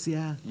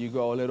iglesia. you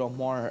go a little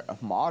more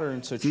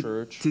modern to Si,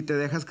 church. si te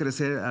dejas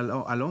crecer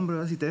al hombre,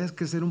 ¿verdad? Si te dejas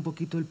crecer un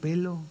poquito el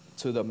pelo.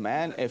 To the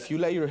man, if you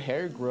let your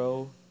hair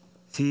grow.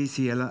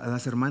 Sí, a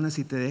las hermanas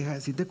si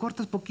te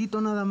cortas poquito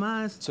nada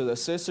más. To the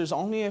sisters,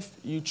 only if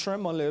you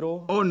trim a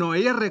little. Oh, no,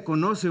 ella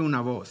reconoce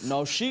una voz.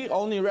 No, she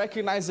only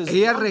recognizes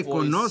Ella one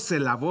reconoce voice.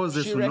 la voz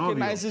de She su novio.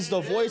 recognizes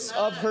the voice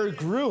of her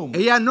groom.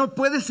 Ella no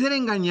puede ser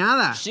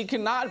engañada. She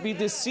cannot be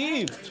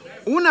deceived.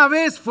 Una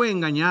vez fue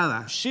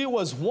engañada. She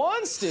was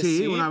once Sí,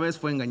 deceived. una vez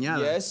fue engañada.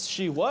 Yes,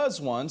 she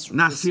was once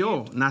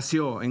Nació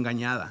deceived.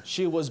 engañada.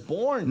 She was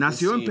born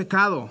Nació en deceived,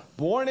 pecado,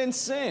 born in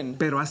sin,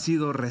 pero ha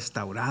sido but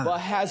restaurada.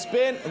 has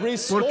been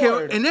restored.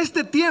 Porque en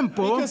este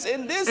tiempo Because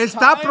in this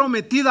está time,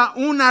 prometida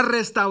una a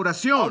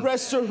restauración.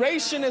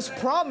 restoration is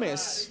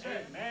promised.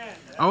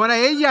 Ahora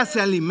ella se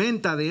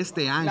alimenta de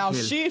este Now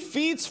ángel. she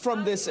feeds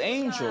from this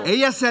angel.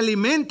 Ella se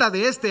alimenta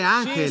de este She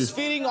ángel. is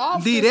feeding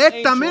off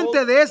Directamente this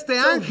angel, de este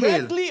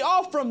ángel. directly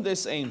off from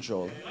this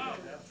angel.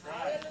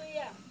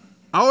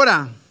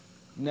 Ahora,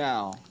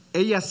 Now,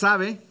 ella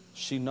sabe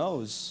she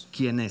knows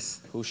quién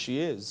es who she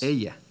is,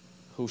 ella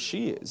who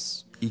she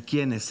is, y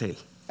quién es él.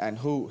 and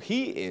who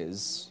he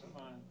is.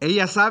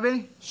 Ella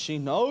sabe She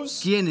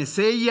knows quién es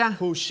ella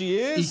who she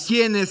y is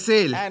quién es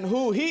él. and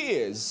who he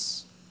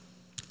is.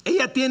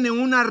 Ella tiene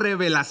una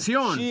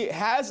revelación She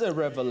has a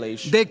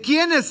revelation de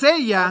quién es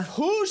ella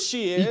who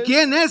she y is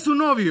quién es su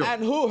novio.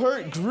 and who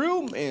her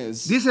groom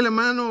is. Dice el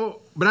hermano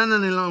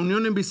Branham en la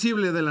unión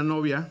invisible de la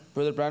novia,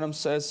 Brother Branham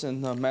says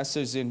in the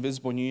message, The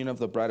Invisible Union of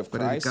the Bride of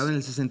Christ, predicado en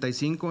el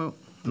 65,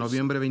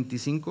 noviembre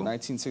 25.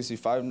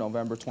 1965,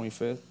 November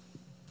 25th.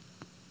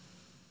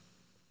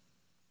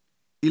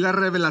 Y la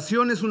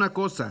revelación es una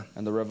cosa,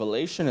 And the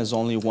revelation is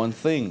only one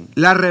thing,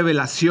 la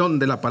revelación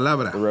de la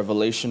palabra. the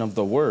revelation of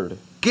the word.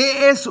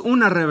 ¿Qué es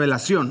una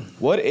revelación?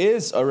 What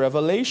is a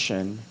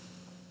revelation?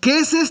 ¿Qué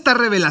es esta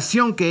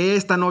revelación que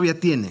esta novia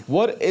tiene?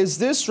 What is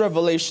this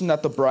revelation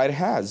that the bride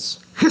has?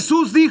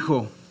 Jesús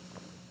dijo,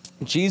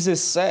 Jesus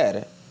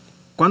said,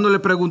 cuando le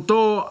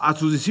preguntó a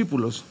sus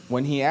discípulos,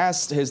 when he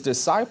asked his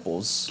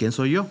disciples, ¿quién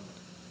soy yo?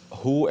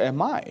 Who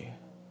am I?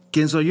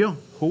 ¿Quién soy yo?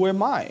 Who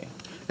am I?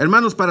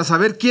 Hermanos, para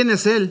saber quién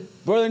es Él,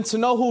 Brethren, to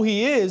know who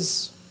he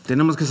is,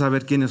 tenemos que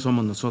saber quiénes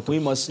somos nosotros. we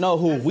must know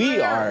who we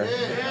are.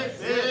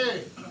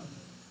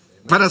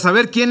 Para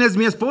saber quién es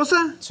mi esposa,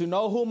 To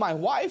know who my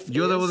wife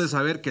yo debo de is,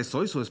 saber que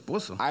soy su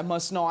esposo. I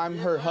must know I'm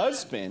her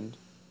husband.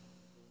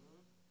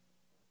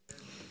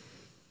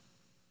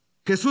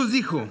 Jesús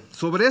dijo,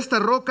 sobre esta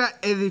roca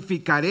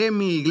edificaré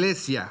mi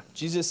iglesia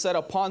Jesus said,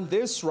 Upon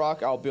this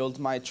rock I'll build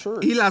my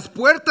church, y las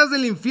puertas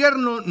del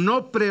infierno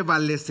no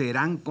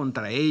prevalecerán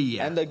contra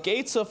ella. and the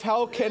gates of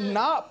hell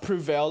cannot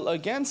prevail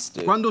against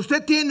it. Cuando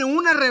usted tiene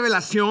una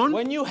revelación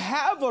When you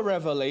have a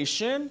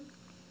revelation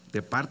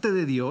de parte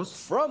de Dios,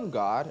 from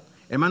God,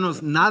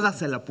 hermanos, nada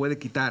se la puede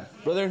quitar.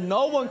 brother,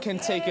 no one can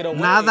take it away.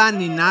 Nada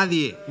ni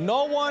nadie.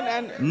 No one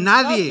and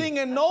Nadie. nothing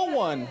and no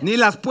one, Ni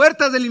las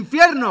puertas del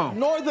infierno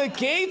nor the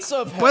gates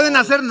of hell pueden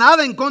hacer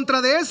nada en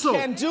contra de eso.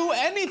 can do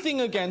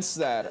anything against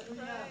that.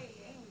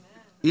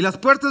 Y las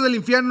puertas del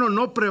infierno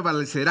no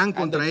prevalecerán And the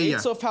contra ella.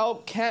 gates of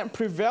hell can't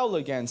prevail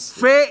against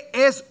it. Fe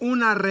es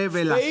una Faith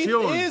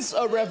revelación. is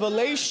a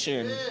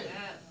revelation.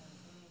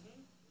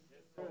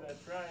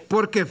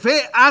 Porque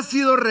fe ha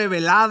sido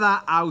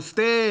revelada a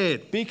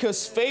usted.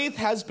 Because faith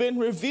has been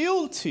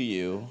revealed to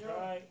you.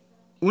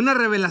 Una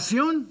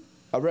revelación.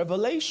 A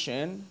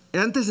revelation,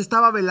 Antes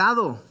estaba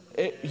velado.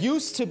 it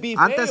used to be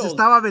Antes veiled.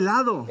 estaba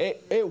velado.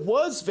 It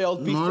was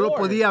veiled before. No lo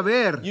podía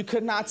ver. You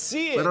could not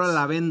see it. Pero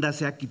la venda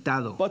se ha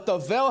quitado. But the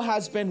veil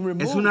has been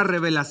removed. Es una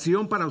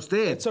revelación para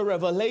usted. It's a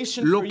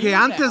revelation Lo for que you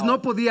antes now.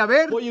 no podía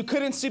ver, What you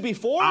couldn't see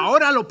before,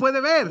 ahora lo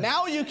puede ver.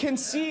 now you can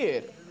see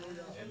it.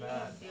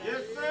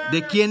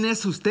 ¿De quién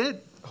es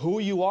usted Who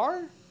you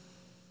are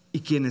y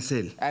quién es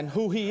él? and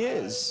who he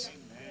is.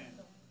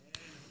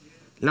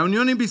 La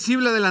unión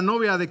invisible de la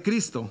novia de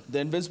Cristo. The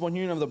invisible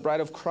union of the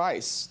bride of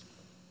Christ.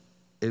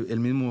 El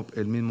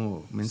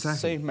mismo mensaje.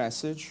 Same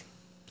message.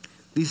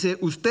 Dice,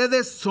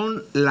 ustedes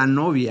son la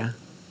novia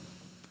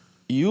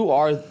You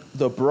are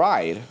the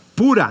bride.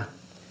 pura,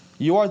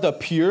 You are the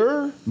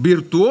pure,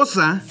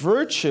 virtuosa,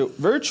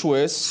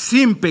 virtuous,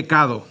 sin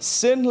pecado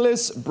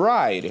sinless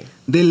bride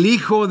del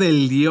Hijo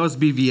del Dios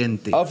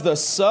viviente. of the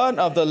Son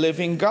of the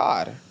living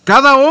God.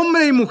 Cada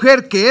hombre y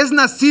mujer que es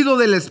nacido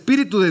del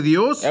Espíritu de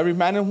Dios Every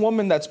man and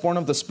woman that's born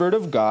of the Spirit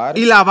of God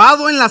y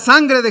lavado en la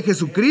sangre de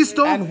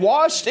Jesucristo and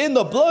washed in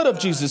the blood of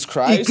Jesus y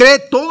Christ cree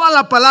toda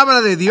la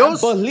palabra de and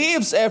Dios,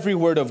 believes every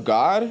word of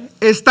God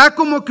está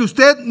como que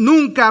usted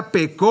nunca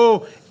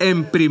pecó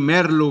en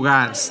primer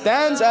lugar.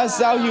 stands as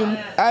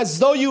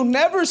though you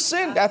never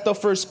sinned at the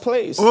first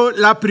place. O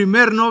la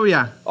primer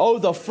novia, Oh,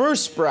 the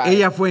first bride.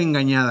 ella fue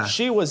engañada.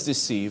 She was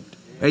deceived.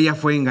 Ella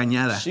fue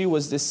engañada. She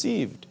was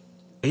deceived.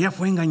 Ella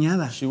fue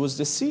engañada. She was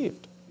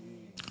deceived.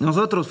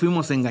 Nosotros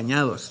fuimos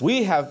engañados.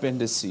 We have been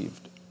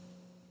deceived.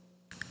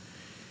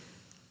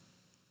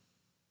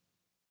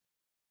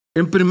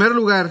 En primer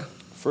lugar,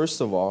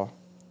 First of all,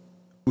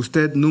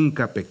 usted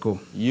nunca pecó.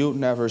 you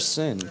never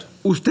sinned.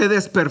 Usted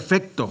es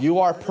perfecto. You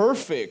are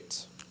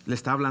perfect. Le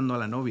está hablando a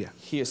la novia.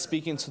 He is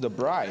speaking to the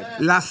bride.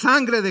 La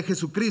sangre de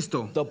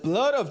Jesucristo. The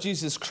blood of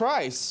Jesus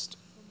Christ.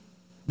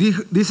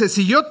 Dice,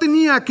 si yo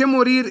tenía que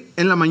morir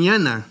en la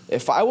mañana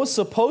If I was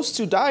supposed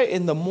to die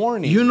in the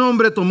morning, y un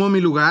hombre tomó mi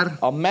lugar,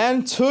 a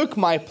man took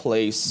my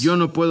place. yo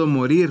no puedo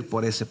morir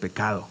por ese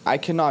pecado. I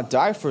cannot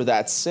die for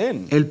that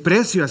sin. El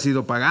precio ha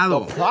sido The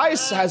pagado.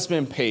 price has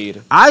been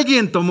paid.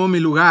 Alguien tomó mi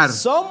lugar.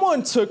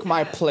 Someone took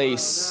my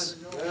place.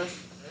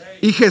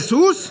 Y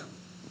Jesús,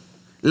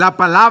 la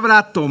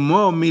palabra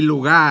tomó mi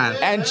lugar.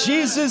 And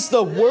Jesus,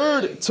 the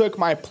Word, took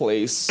my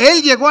place.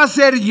 Él llegó a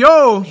ser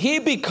yo He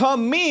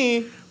become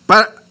me,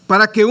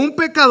 para que un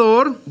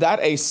pecador, that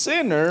a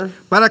sinner,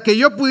 para que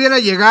yo pudiera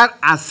llegar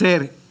a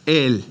ser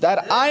Él.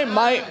 that I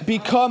might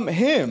become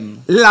Him.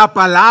 La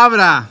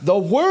palabra. The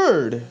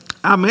Word.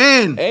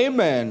 Amén.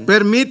 Amen.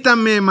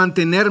 Permítame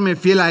mantenerme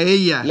fiel a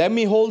ella. Let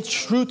me hold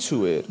true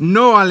to it.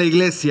 No a la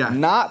iglesia,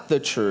 Not the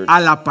church.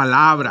 a la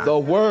palabra. The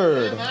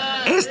Word.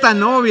 Esta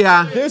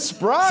novia This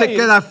bride se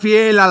queda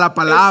fiel a la is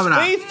palabra.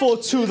 faithful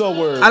to the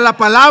Word. A la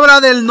palabra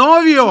del The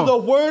novio.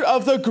 Word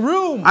of the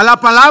groom. A la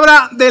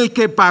palabra del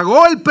que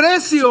pagó el The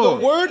precio.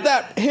 Word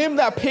that him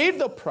that paid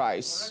the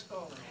price.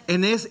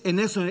 En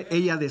eso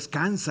ella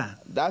descansa.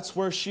 That's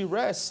where she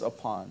rests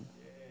upon.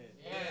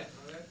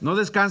 No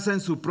descansa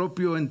en su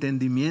propio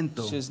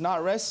entendimiento, She's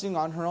not resting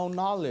on her own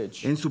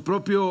knowledge, en su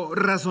propio on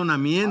her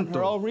razonamiento.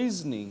 own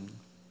reasoning.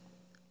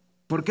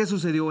 ¿Por qué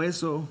sucedió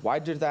eso? Why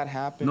did that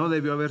happen? No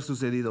debió haber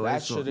sucedido That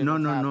eso. shouldn't No, have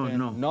no, no, happened.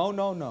 no. No,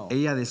 no, no.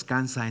 Ella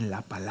descansa en la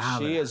She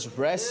palabra, is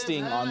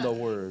resting on the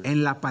Word.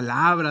 en la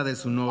palabra de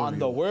su On the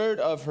novio. Word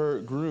of her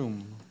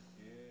groom.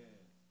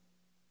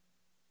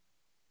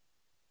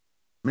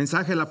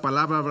 Mensaje, la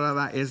palabra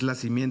hablada es la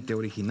simiente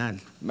original.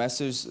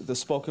 Message, the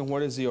spoken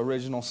word is the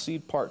original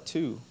seed, part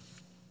 2.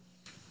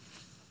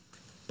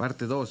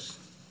 Parte 2.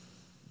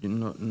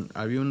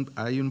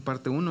 Hay un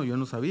parte 1, yo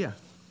no sabía,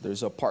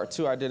 There's a part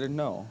 2 I didn't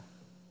know.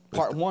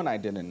 Part 1 I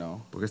didn't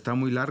know, porque está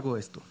muy largo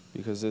esto.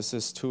 because this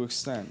is to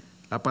extent.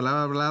 La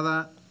palabra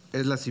hablada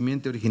es la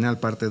simiente original,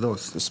 parte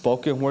 2. The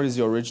spoken word is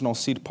the original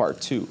seed, part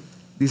 2.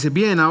 Dice,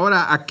 bien,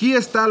 ahora aquí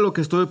está lo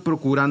que estoy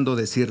procurando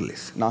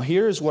decirles. Now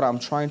here's what I'm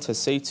trying to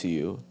say to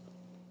you.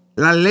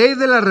 La ley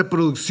de la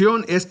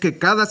reproducción es que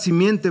cada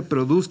simiente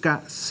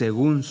produzca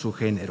según su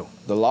género.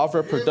 The law of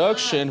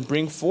reproduction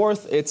bring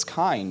forth its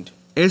kind.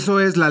 Eso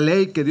es la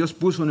ley que Dios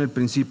puso en el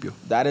principio.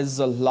 That is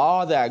the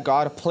law that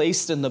God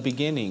placed in the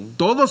beginning.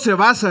 Todo se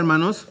basa,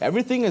 hermanos,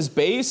 Everything is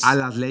based a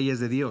las leyes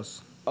de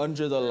Dios.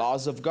 under the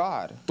laws of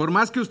God. Por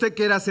más que usted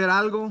quiera hacer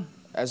algo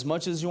As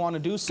much as you want to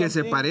do que se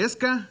something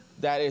parezca,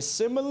 that is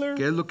similar,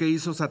 que es lo que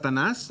hizo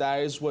Satanás,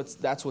 that's what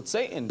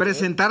Satan did.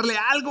 presentarle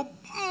algo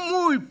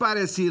muy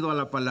parecido a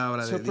la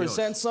palabra To de Dios.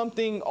 present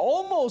something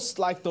almost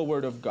like the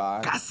word of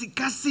God, Casi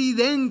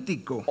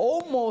idéntico,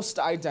 almost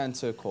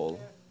identical,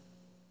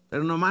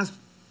 pero nomás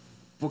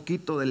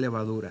poquito de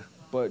levadura.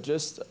 but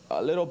just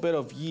a little bit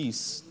of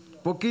yeast.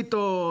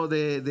 Poquito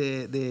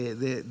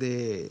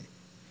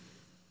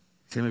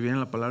se me viene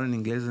la palabra en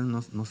inglés,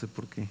 no sé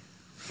por qué.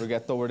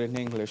 Forget the word in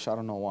English, I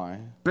don't know why.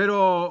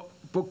 Pero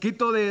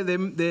poquito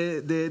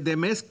de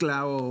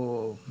mezcla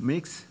o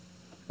mix.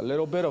 A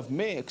little bit of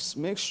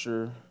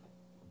mixture.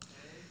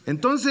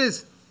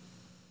 Entonces,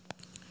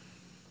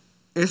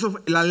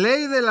 la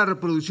ley de la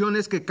reproducción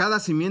es que cada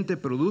simiente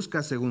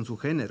produzca según su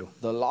género.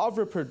 The law of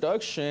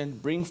reproduction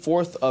bring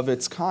forth of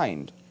its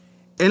kind.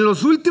 En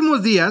los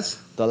últimos días,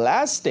 The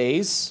last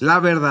days, la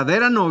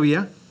verdadera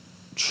novia,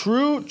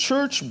 true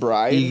church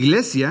bride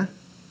iglesia,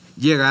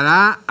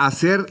 llegará a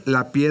ser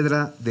la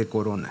piedra de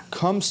corona.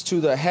 comes to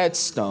the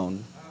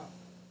headstone,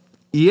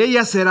 Y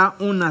ella será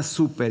una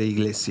super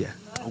iglesia.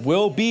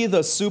 will be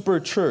the super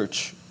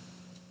church.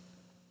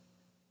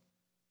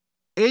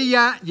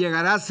 Ella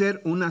llegará a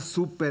ser una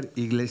super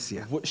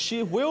iglesia.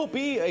 She will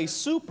be a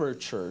super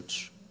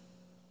church.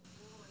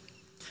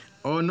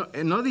 O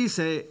no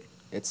dice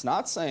It's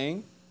not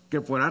saying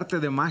que por arte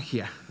de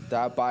magia,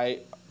 that by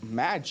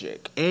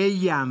magic,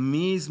 ella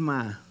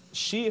misma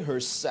she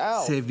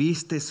herself se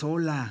viste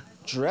sola.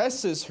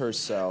 dresses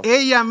herself,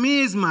 ella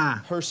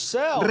misma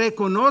herself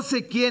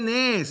reconoce quién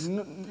es.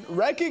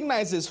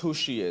 recognizes who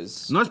she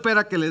is. No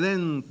espera que le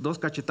den dos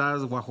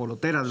cachetadas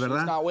guajoloteras, She's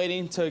 ¿verdad? not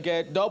waiting to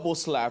get double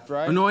slapped,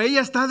 right? No,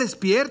 ella está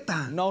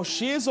despierta. No,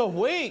 she is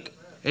awake.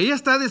 Ella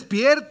está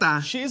despierta.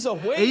 She's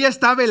awake. Ella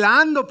está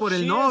velando por She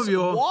el is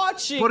novio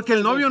watching porque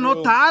el for the novio no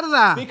groom,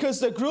 tarda.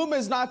 because the groom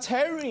is not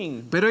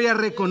tarrying. Pero ella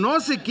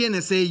reconoce quién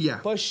es ella.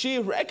 But she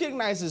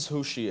recognizes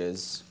who she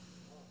is.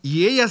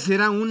 Y ella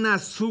será una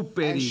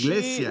super And she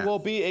iglesia. will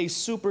be a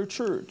super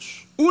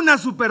church, Una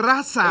super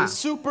raza. a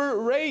super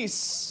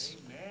race.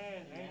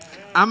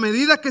 A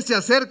medida que se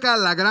acerca a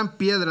la gran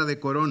piedra de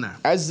corona.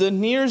 As the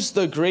nears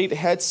the great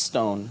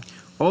headstone,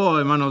 Oh,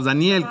 hermanos,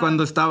 Daniel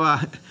cuando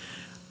estaba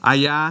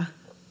allá,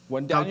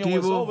 when Daniel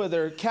was cautivo, over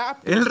there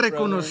captive, él brethren,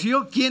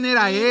 reconoció quién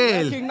era he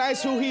él.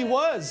 recognized who he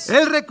was.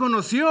 Él He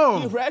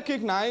reconoció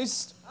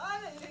recognized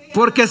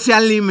porque se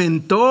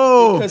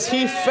alimentó because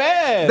he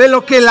fed. de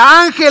lo que el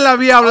ángel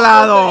había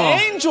hablado.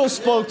 The angel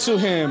spoke to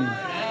him.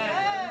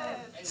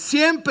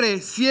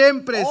 Siempre,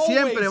 siempre,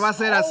 siempre va a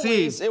ser así.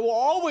 Always, it will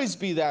always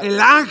be that. El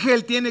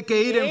ángel tiene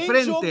que ir The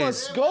angel enfrente.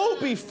 must go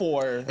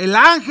before. El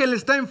ángel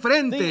está The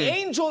enfrente.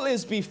 angel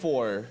is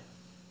before.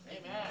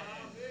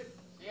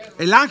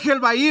 El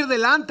ángel va a ir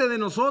delante de The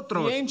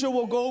nosotros. angel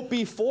will go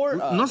before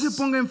us. No se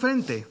ponga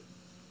enfrente.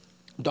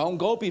 Don't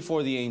go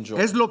before the angel.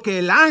 Es lo que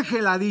el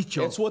ángel ha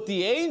dicho. It's what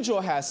the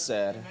angel has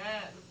said.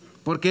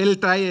 Porque él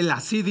trae el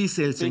así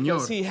dice el Señor.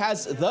 Because he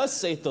has, thus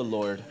saith the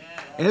Lord.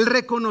 Él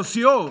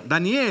reconoció,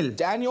 Daniel,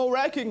 Daniel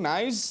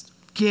recognized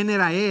quién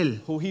era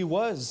él. who he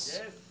was,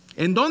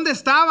 ¿En dónde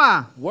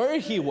estaba? where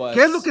he was,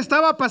 ¿Qué es lo que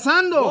estaba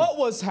pasando? what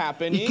was ¿Y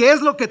happening, qué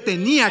es lo que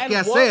tenía and que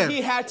what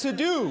he hacer? had to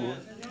do.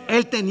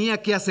 Él tenía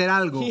que hacer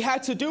algo. He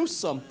had to do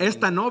something.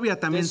 Esta novia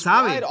también This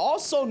sabe bride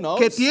also knows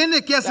que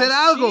tiene que hacer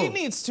that algo. she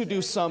needs to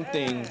do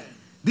something.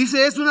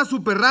 Dice, es una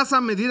superraza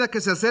a medida que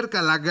se acerca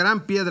a la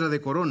gran piedra de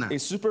corona. A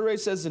super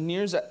race says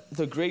nears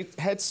the great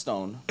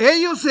headstone.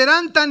 Ellos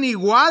serán tan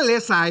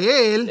iguales a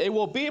él It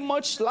will be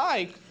much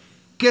like,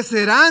 que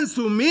serán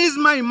su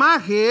misma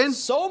imagen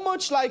so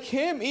much like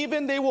him,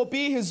 even they will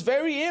be his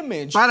very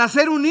image, para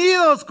ser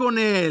unidos con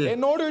él.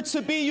 in order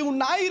to be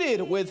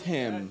united with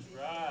him.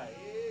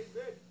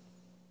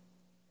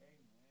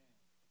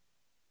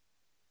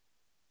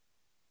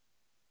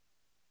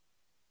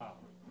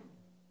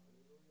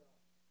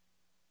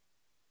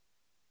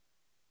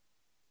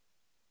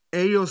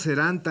 Ellos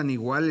serán tan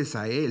iguales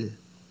a él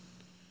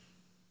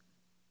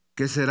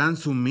que serán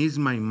su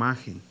misma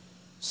imagen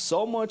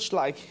So much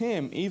like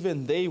him,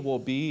 even they will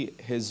be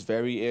his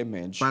very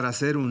image, para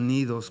ser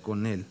unidos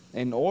con él.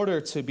 in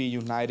order to be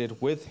united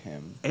with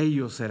him.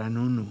 Ellos serán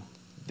uno.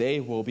 They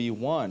will be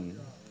one.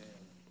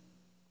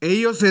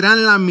 Ellos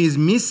serán la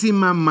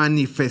mismísima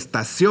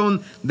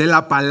manifestación de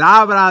la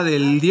palabra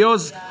del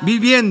Dios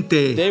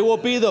viviente. They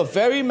will be the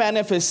very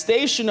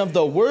manifestation of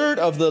the word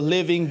of the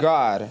living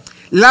God.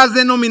 Las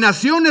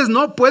denominaciones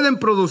no pueden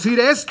producir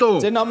esto.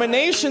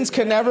 Denominations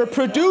can never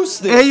produce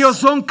this. Ellos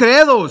son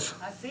credos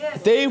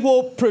They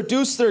will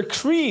produce their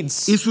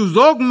creeds y sus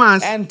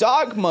dogmas and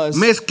dogmas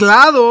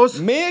mezclados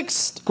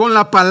mixed con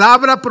la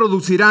palabra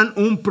producirán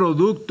un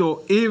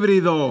producto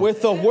híbrido.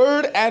 with the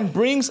word and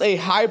brings a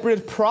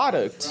hybrid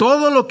product.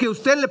 Todo lo que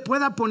usted le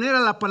pueda poner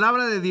a la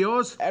palabra de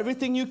Dios,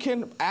 Everything you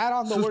can add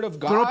on the sus word of propios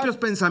God, your own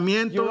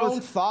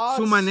pensamientos, thoughts,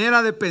 su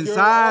manera de your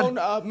pensar,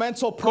 own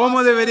mental cómo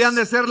process, deberían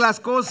de ser las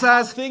how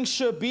cosas, things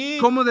should be,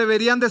 cómo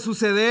deberían de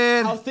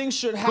suceder, how things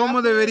should cómo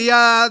happen,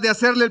 debería de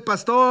hacerle el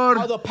pastor,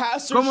 how the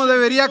pastor cómo should be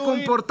debería doing,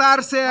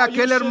 comportarse how you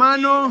aquel should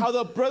hermano. be, how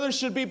the brother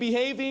should be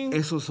behaving.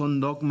 Esos son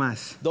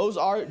dogmas. Those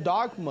are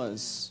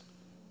dogmas.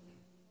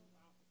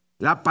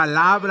 La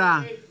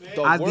palabra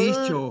The ha word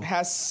dicho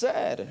has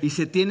said. y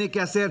se tiene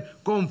que hacer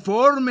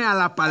conforme a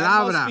la That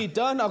palabra. must be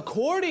done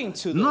according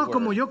to the No word.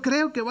 como yo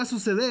creo que va a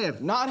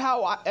suceder. Not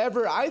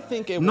however I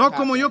think it will No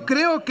como yo happen.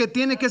 creo que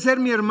tiene que ser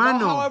mi Not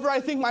hermano. however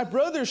I think my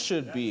brother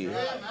should be.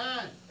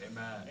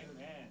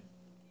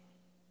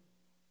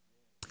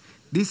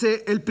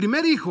 Dice, el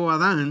primer hijo,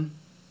 Adán,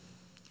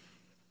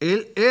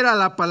 él era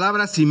la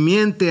palabra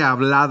simiente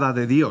hablada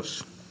de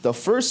Dios. The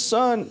first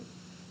son,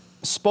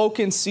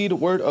 spoken seed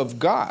word of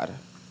God.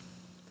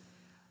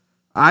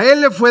 A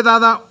él le fue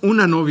dada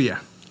una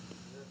novia.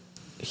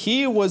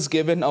 He was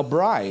given a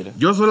bride.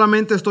 Yo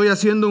solamente estoy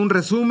haciendo un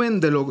resumen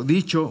de lo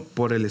dicho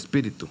por el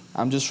Espíritu.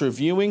 I'm just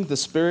reviewing the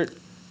spirit.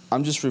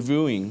 I'm just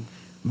reviewing.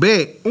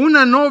 Ve,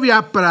 una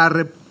novia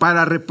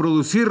para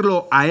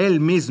reproducirlo a él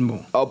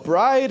mismo. A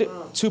bride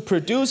to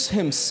produce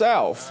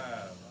himself.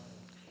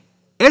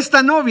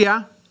 Esta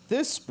novia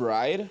This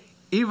bride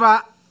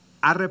iba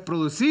a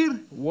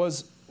reproducir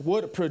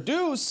would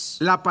produce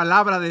la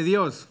palabra de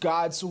Dios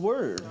God's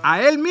word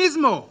a él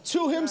mismo.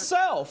 to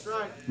himself.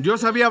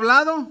 Dios había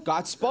hablado,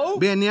 God spoke.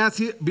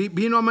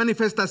 vino a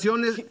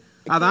manifestaciones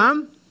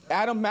Adán,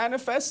 Adam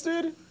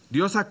manifested.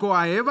 Dios sacó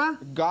a Eva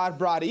God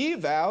brought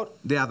Eve out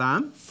de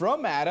Adán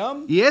from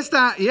Adam. y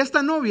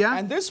esta novia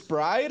And this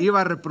bride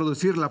iba a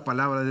reproducir la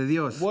palabra de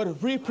Dios.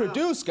 would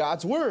reproduce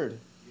God's word.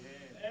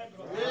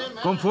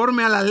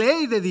 conforme a la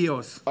ley de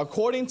Dios.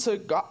 according to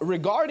God,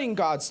 regarding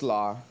God's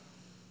law.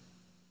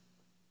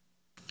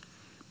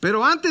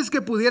 Pero antes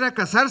que pudiera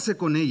casarse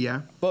con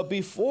ella, But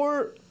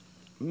before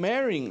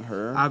marrying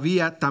her,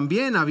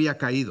 también había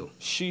caído.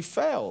 she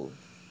fell.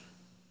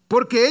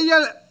 Porque ella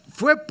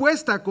fue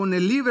puesta con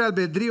el libre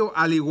albedrío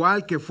al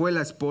igual que fue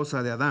la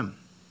esposa de Adán.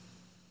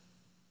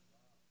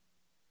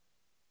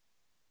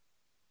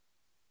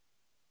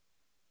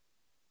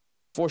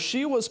 For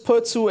she was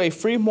put to a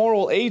free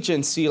moral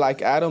agency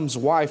like Adam's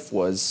wife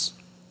was.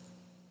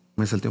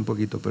 Me salté un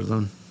poquito,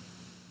 perdón.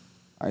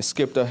 I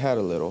skipped ahead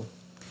a little.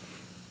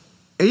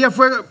 Ella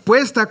fue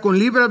puesta con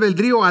libre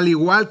albedrío al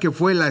igual que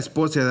fue la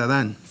esposa de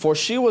Adán. For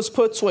she was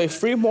put to a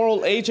free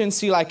moral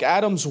agency like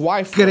Adam's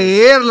wife was.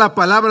 Creer la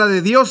palabra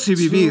de Dios y To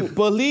vivir,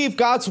 believe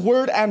God's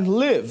word and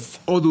live,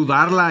 o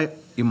dudarla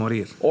y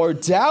morir. or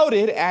doubt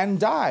it and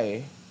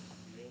die.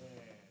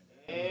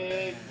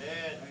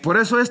 Por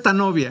eso esta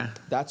novia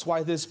That's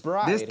why this de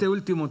bride este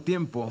último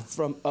tiempo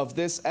of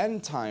this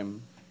end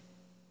time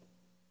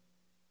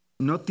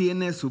no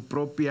tiene su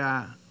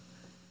propia...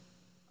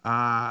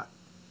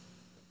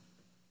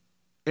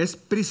 es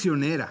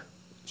prisionera,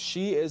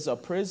 she is a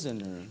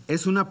prisoner.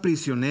 es una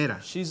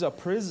prisionera. She's a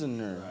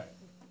prisoner.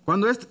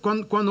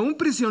 Cuando un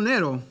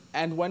prisionero,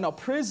 And when a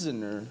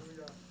prisoner,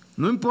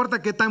 no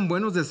importa qué tan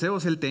buenos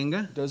deseos él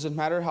tenga doesn't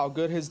matter how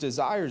good his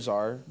desires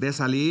are de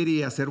salir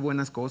y hacer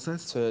buenas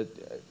cosas, to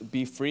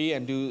be free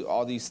and do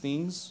all these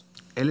things,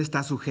 él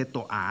está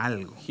sujeto a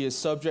algo. he is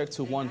subject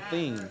to one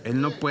thing. Él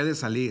no puede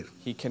salir.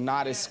 He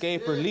cannot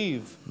escape or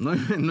leave. No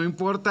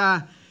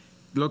importa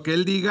lo que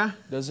él diga,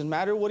 Doesn't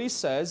matter what he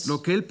says, lo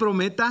que él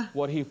prometa,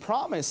 what he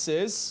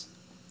promises,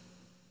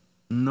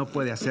 no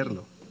puede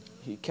hacerlo,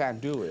 he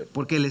can't do it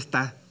porque él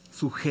está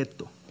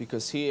sujeto.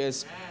 because he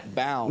is Un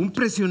bound.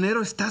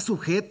 prisionero está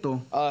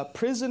sujeto A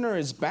prisoner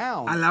is a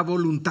bound la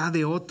voluntad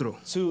de otro.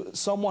 to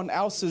someone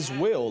else's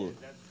will.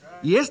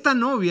 Y esta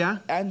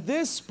novia And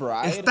this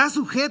bride está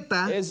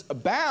sujeta is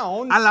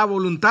bound a la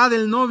voluntad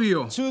del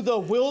novio. to the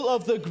will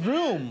of the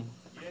groom.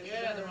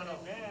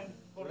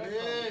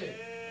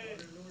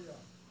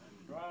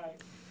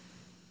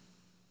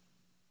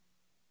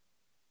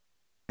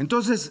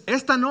 Entonces,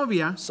 esta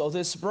novia, So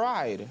this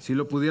bride, si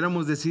lo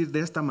pudiéramos decir de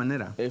esta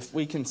manera, if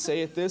we can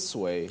say it this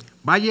way,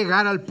 va a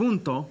llegar al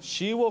punto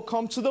she will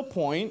come to the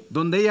point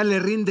donde ella le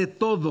rinde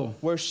todo,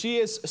 where she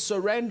is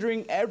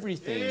surrendering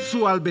everything.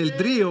 su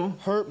albedrío,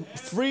 Her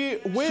free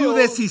su will,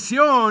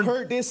 decisión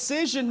her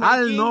decision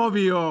al making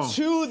novio.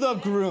 to the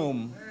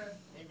groom.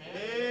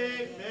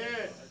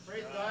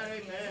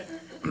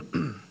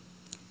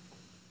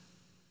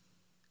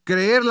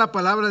 Creer la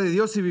palabra de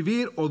Dios y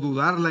vivir o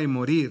dudarla y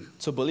morir.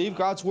 To believe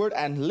God's word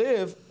and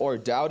live, or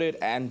doubt it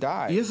and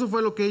Y die. eso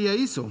fue lo que ella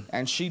hizo.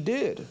 And she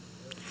did.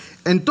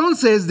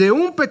 Entonces, de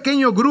un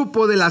pequeño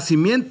grupo de la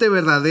simiente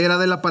verdadera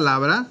de la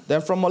palabra,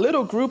 Then from a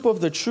little group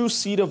of the true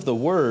seed of the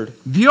word,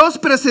 Dios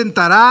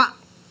presentará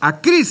a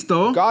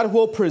Cristo God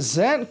will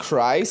present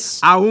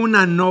Christ, a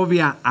una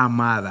novia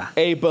amada.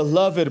 a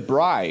beloved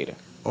bride.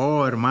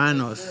 Oh,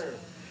 hermanos,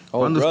 Oh,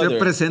 cuando usted brother,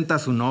 presenta a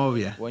su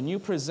novia, when you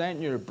present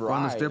your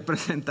cuando bride, usted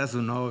presenta a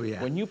su novia,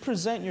 when you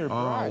present your oh,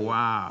 bride,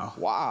 wow,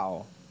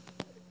 wow,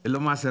 es lo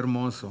más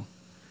hermoso.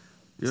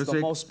 it's the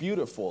most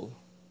beautiful.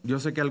 Yo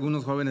sé que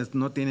algunos jóvenes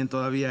no tienen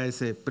todavía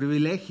ese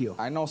privilegio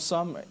I know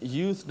some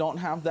youth don't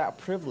have that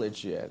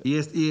privilege yet,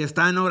 y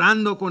están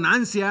orando con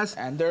ansias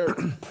and they're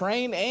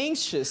praying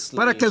anxiously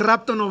para que el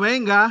rapto no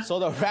venga so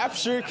the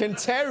rapture can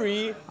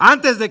tarry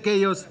antes de que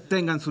ellos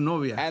tengan su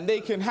novia. and they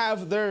can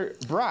have their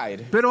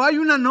bride. Pero hay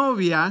una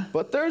novia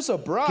But there's a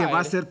que va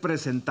a bride ser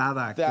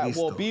presentada a that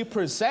will Cristo. be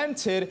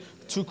presented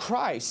to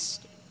Christ.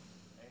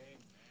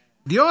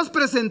 Dios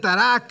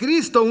presentará a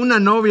Cristo una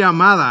novia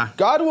amada,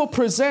 God will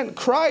present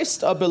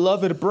Christ a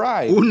beloved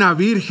bride, una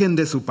virgen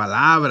de su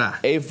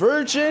palabra. a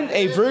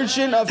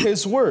virgin of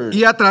his word.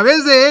 Y a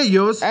través de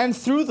ellos And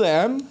through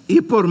them y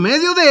por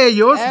medio de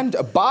ellos and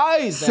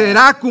by them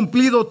será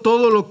cumplido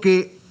todo lo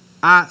que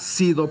ha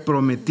sido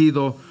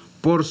prometido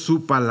por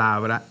su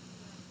palabra.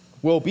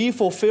 will be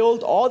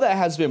fulfilled all that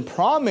has been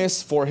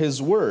promised for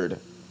his word.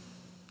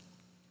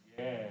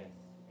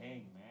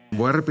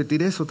 Voy a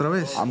repetir eso otra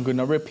vez. I'm going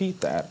to repeat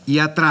that. Y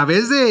a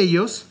través de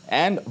ellos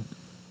And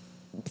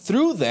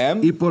through them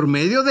y por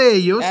medio de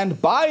ellos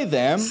and by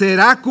them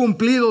será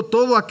cumplido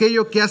todo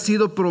aquello que ha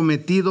sido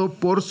prometido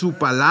por su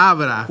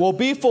palabra will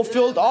be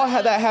fulfilled all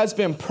that has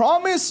been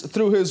promised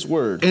through his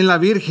word en la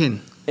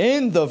Virgen,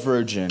 in the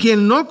virgin,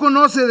 quien no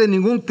conoce de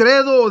ningún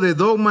credo o de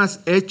dogmas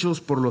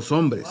hechos por los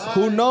hombres.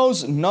 who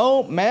knows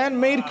no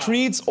man-made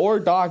creeds or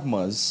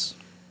dogmas.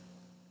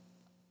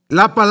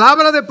 La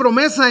palabra de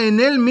promesa en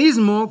él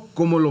mismo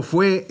como lo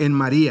fue en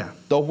María.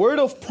 The word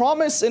of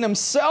promise in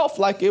himself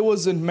like it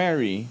was in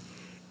Mary.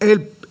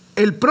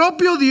 El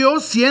propio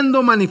Dios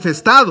siendo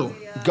manifestado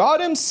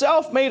God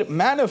himself made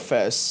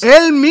manifest.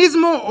 Él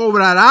mismo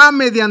obrará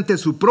mediante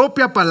su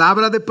propia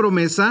palabra de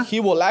promesa He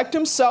will act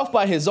himself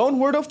by his own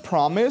word of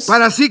promise,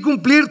 para así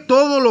cumplir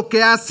todo lo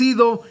que ha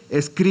sido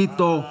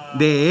escrito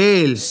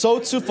de Él. so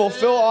to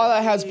fulfill all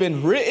that has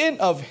been written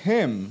of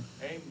him.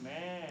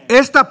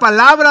 Esta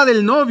palabra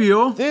del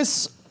novio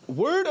This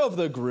word of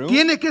the groom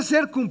tiene que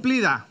ser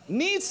cumplida.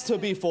 needs to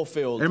be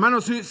fulfilled.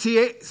 Hermanos,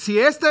 si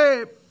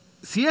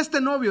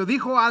este novio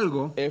dijo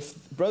algo If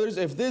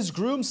this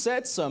groom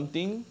said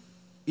something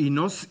y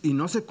no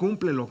se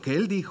cumple lo que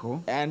él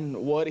dijo, and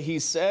what he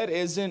said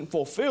isn't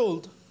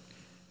fulfilled,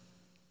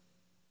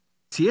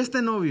 si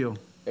este novio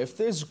if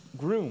this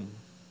groom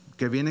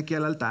que viene aquí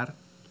al altar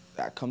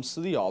that comes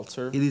to the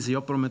altar y dice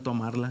yo prometo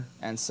amarla,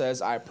 and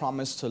says, I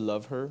promise to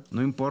love her,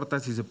 no importa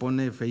si se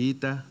pone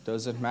feíta,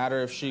 doesn't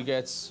matter if she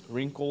gets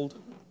wrinkled,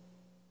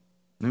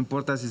 no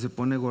importa si se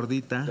pone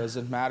gordita,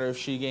 doesn't matter if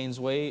she gains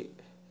weight,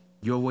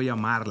 yo voy a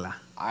amarla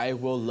I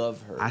will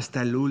love her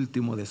hasta el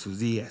último de sus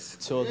días.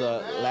 till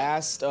the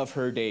last of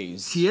her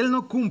days. Si él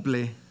no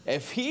cumple,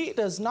 If he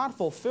does not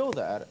fulfill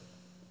that,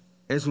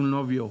 es un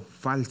novio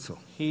falso.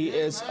 he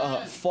is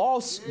a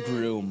false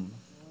groom.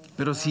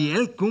 Pero si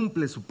él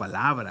cumple su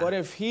palabra But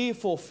if he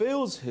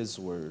fulfills his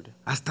word,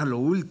 hasta lo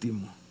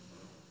último,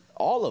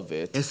 all of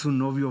it, es un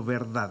novio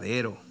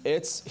verdadero.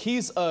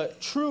 he's a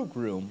true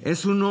groom.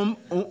 Es un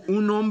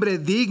hombre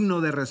digno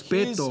de He's a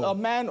respeto,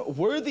 man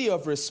worthy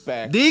of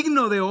respect,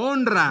 digno de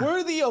honra.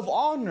 worthy of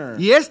honor.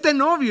 Y este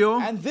novio,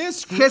 And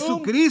this groom,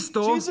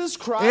 Jesucristo, Jesus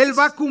Christ, Él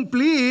va a he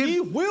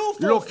cumplir will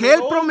lo que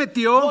Él fulfill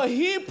prometió what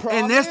he en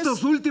promised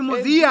estos últimos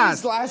in días.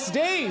 these last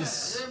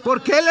days.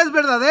 Porque Él es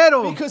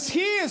verdadero. Because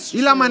he is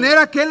Y la true.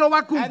 manera que Él lo va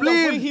a And the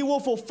way he cumplir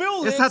will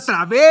fulfill es it a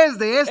través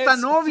de is esta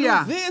through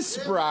novia. this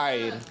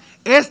bride.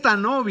 Esta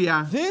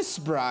novia This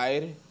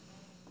bride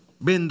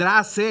vendrá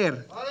a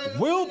ser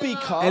will el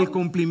become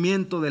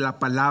cumplimiento de la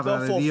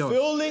palabra the de Dios.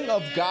 fulfilling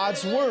of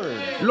God's word.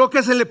 Lo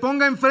que se le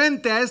ponga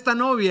enfrente a esta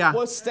novia,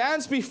 What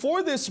stands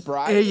before this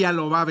bride, ella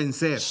lo va a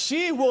vencer.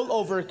 she will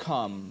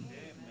overcome.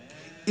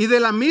 Y de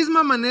la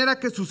misma manera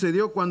que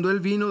sucedió cuando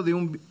él vino de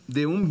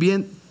un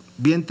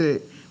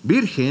vientre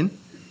virgen,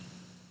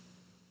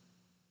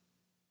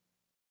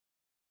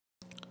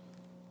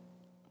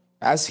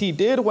 As he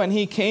did when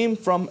he came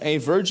from a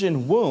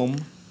virgin womb,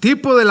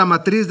 tipo de la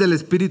matriz del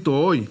Espíritu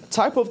hoy,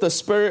 type of the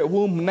spirit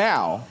womb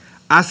now,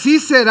 así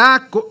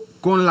será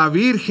con la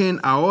virgen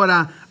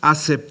ahora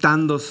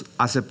aceptando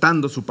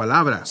su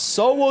palabra.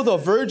 so will the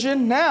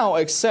virgin now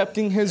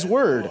accepting his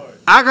word.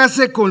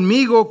 Hágase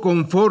conmigo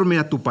conforme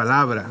a tu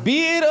palabra.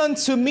 Be it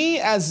unto me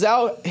as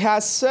thou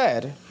hast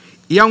said.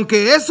 Y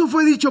aunque eso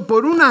fue dicho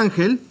por un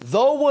ángel,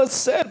 Though was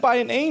said by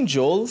an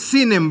angel,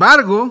 sin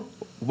embargo,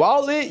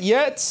 while it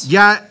yet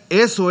ya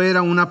eso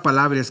era una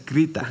palabra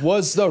escrita.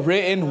 was the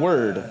written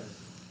word.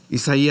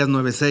 Isaías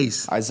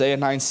 9:6. Isaiah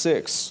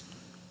 9:6.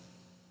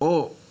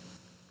 Oh,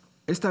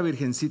 esta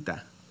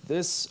virgencita,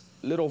 This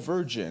little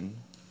virgin,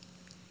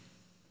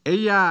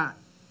 ella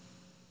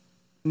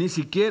ni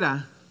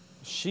siquiera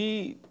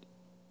she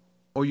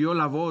oyó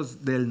la voz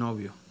del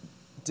novio.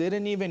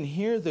 didn't even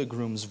hear the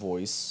groom's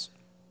voice.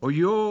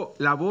 Oyó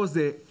la voz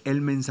de el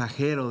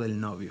mensajero del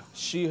novio.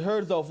 She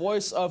heard the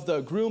voice of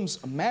the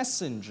groom's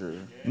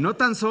messenger. No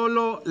tan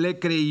solo le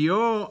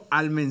creyó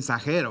al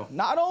mensajero,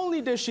 Not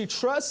only did she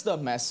trust the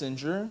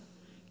messenger,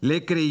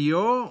 le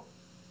creyó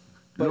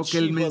But lo que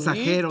el she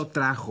mensajero believed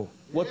trajo.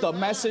 what the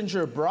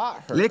messenger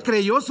brought her. Le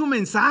creyó su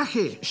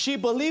mensaje She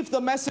believed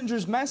the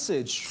messenger's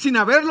message sin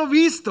haberlo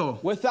visto.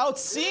 without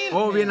seeing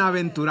Oh, him.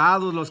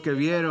 bienaventurados los que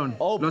vieron,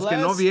 Oh, los que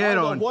no blessed are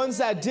vieron the ones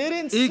that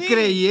didn't y see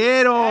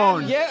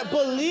creyeron and yet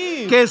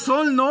believe que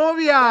son they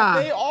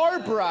novia, are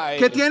bride,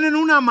 que tienen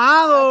un they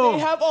amado.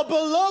 have a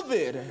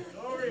beloved.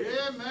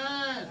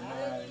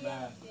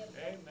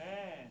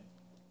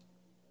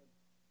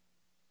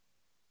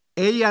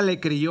 Ella le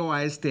creyó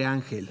a este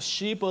ángel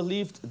She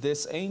believed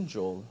this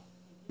angel.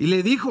 y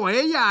le dijo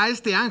ella a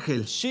este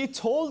ángel, She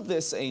told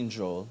this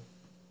angel,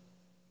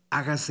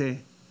 hágase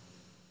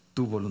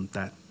tu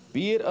voluntad.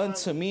 be it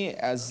unto me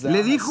as thou Le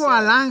hast dijo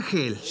al said.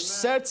 ángel,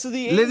 Said to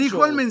the le angel,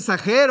 dijo al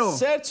mensajero,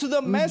 said to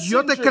the messenger,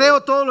 yo te creo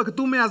todo lo que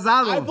tú me has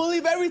I dado.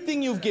 believe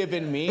everything you've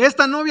given me.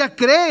 Esta novia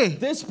cree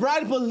This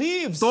bride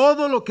believes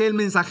todo lo que el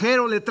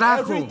mensajero le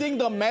trajo. everything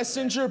the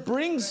messenger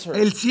brings her.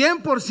 El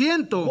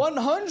 100%.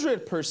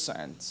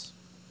 100%.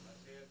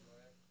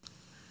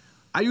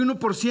 Hay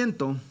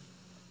 1%,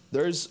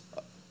 There's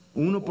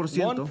 1%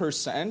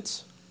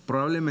 1%,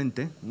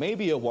 probablemente,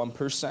 maybe a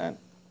 1%,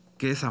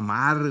 que es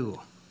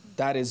amargo.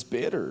 that is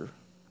bitter.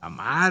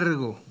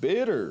 Amargo.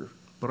 Bitter.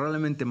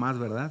 Probablemente más,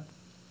 ¿verdad?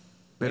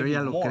 Pero Maybe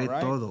ella lo more, cree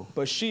right? todo.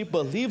 But she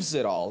believes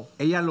it all.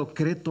 Ella lo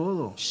cree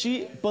todo.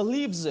 She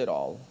believes it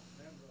all.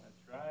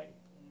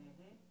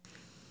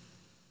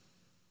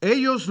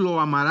 Ellos lo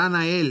amarán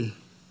a él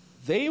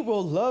They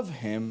will love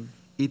him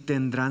y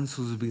tendrán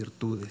sus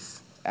virtudes.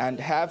 and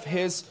have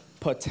his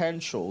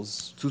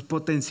potentials. Sus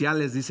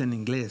potenciales, dice en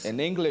inglés.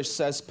 In English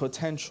says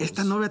potentials.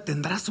 Esta novia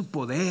tendrá su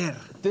poder.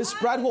 This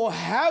bride will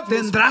have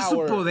his Tendrá su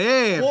power.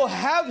 poder. Will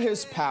have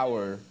his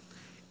power.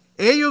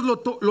 Ellos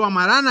lo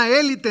amarán a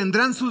Él y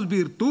tendrán sus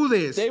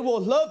virtudes. They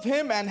will love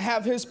him and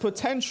have his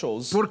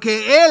potentials.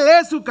 Porque Él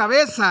es su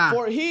cabeza.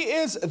 For he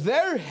is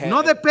their head.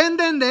 No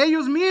dependen de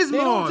ellos They don't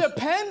mismos.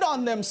 depend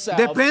on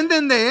themselves.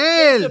 Dependen de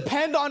They Él.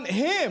 depend on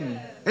him.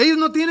 Ellos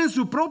no tienen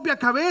su propia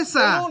They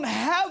cabeza. don't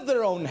have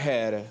their own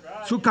head.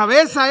 Su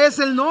cabeza es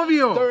el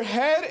novio. Their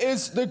head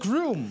is the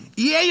groom.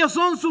 Y ellos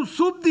son sus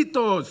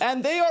súbditos.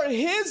 And they are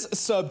his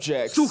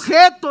subjects.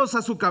 Sujetos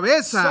a su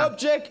cabeza.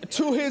 Subject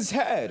to his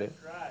head.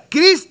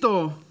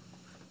 Cristo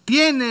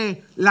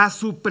tiene la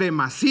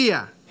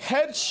supremacía.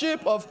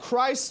 Headship of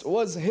Christ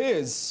was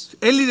his.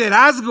 El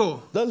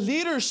liderazgo. The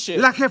leadership.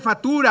 La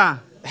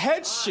jefatura.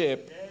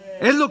 Headship.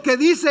 Es lo que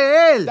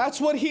dice Él. That's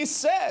what he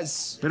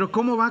says. Pero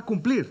 ¿cómo va a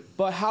cumplir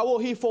But how will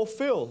he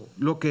fulfill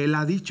lo que Él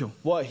ha dicho?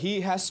 what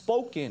he has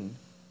spoken?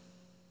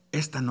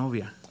 Esta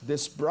novia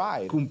This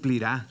bride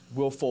cumplirá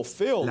will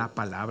fulfill la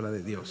palabra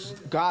de Dios.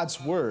 God's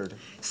word.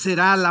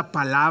 Será la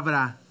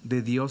palabra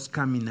de Dios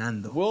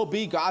caminando. Will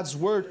be God's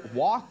word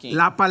walking.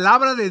 La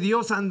palabra de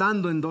Dios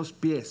andando en dos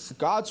pies.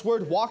 God's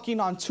word walking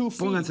on 2 feet.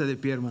 Pónganse de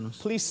pie, hermanos.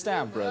 Please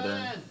stand,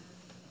 brethren.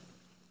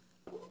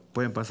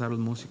 Pueden pasar los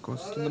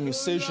músicos. Can the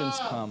musicians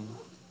come?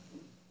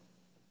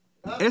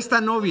 Esta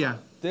novia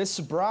This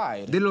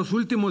bride de los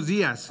últimos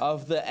días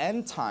of the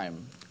end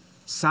time,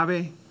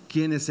 sabe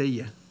quién es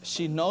ella.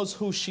 she knows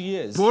who she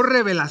is. Por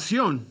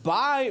revelación,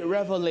 By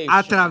revelation,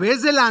 a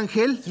través del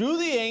ángel, through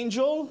the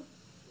angel,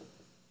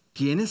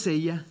 quién es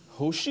ella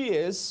who she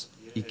is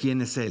y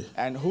quién es él.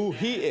 and who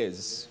he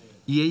is.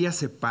 Y ella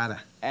se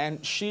para,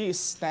 And she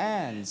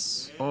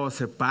stands.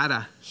 se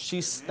para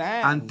She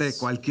stands ante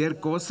cualquier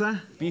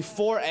cosa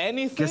before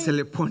que se anything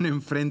le pone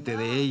enfrente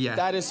de ella.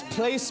 that is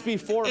placed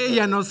before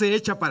Ella her. no se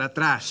echa para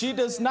atrás. She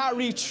does not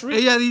retreat.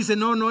 Ella dice,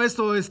 no,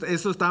 esto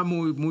está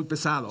muy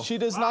pesado. She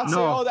does not say,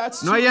 No, oh,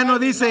 that's no, too ella no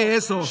heavy. dice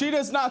eso. She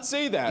does not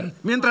say that.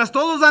 Mientras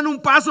todos dan un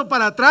paso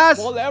para atrás,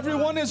 While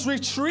everyone is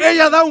retreating,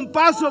 ella da un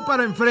paso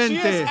para she is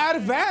enfrente.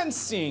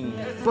 advancing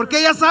Porque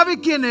ella sabe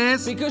quién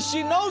es, because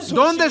she knows who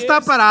dónde she está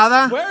is,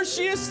 parada, where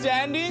she is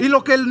standing, y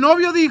lo que el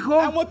novio dijo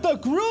and what the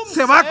groom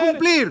se va a said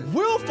cumplir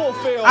will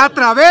fulfill a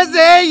través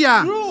de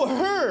ella, through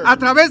her, a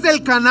través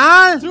del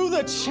canal through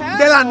the channel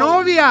de la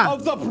novia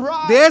of the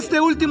bride de este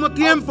último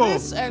tiempo. of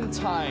this end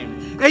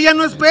time. Ella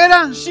no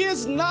espera She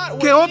is not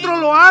que waiting otro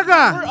lo for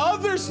haga.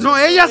 others to No, do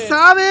ella it.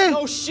 sabe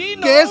No, she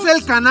que es knows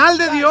el canal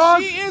de that Dios,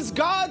 she is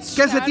God's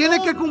que se channel,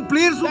 tiene que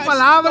cumplir su that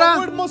palabra the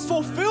word must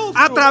fulfill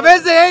a through través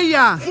her, de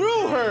ella.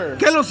 through her.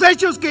 Que los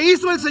hechos que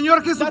hizo el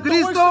Señor That the works the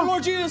Jesucristo,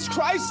 Lord Jesus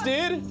Christ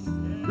did,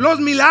 los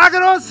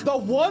milagros, the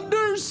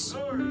wonders,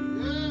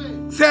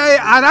 se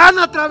harán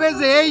a través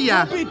de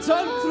ella. will be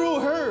done through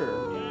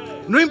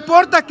her. No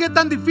importa qué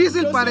tan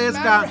difícil Doesn't matter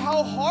parezca,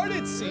 how hard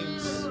it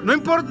seems. no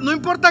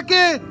importa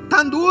qué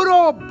tan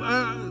duro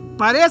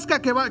parezca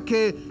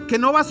que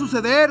no va a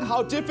suceder.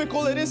 How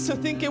difficult it is to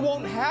think it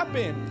won't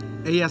happen.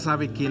 Ella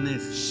sabe quién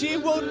es. She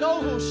will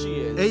know who she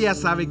is. Ella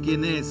sabe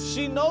quién es.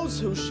 She knows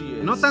who she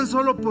is. No tan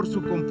solo por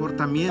su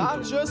comportamiento,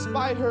 Not just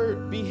by her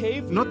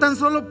behavior, no tan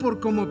solo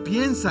por cómo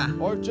piensa,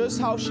 or just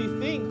how she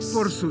thinks,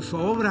 por sus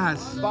obras.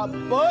 but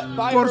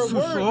by por her sus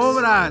works.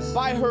 obras.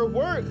 By her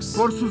works.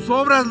 Por sus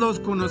obras los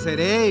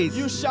conoceréis.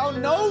 You shall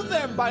know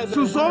them by their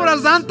Sus works.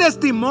 obras dan Their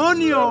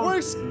testimonio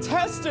works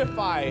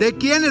testify de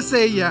quién es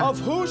ella. of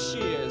who she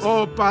is.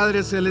 Oh Padre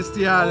Oh,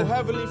 Celestial,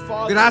 Heavenly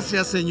Father,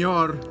 gracias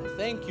Señor.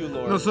 thank you,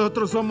 Lord.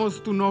 Nosotros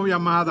somos tu novia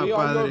amada, We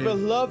are your Padre.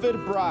 beloved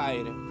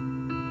bride,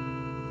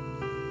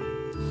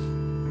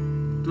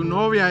 Tu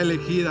novia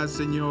elegida,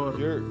 Señor.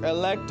 your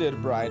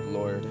elected bride,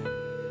 Lord.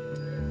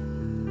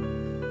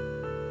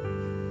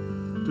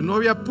 Tu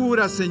novia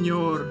pura,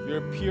 Señor.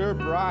 Your pure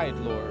bride,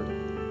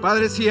 Lord.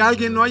 Padre, si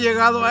alguien no ha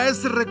llegado a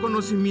ese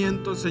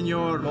reconocimiento,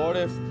 Señor, Lord,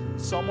 if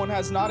someone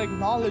has not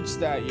acknowledged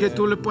that que yet,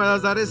 tú le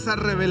puedas dar esa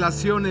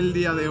revelación el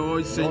día de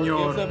hoy, Lord, give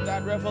Señor. them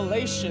that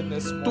revelation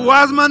this morning. Tú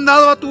has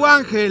mandado a tu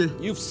ángel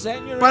You've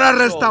sent your para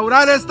angel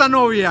restaurar esta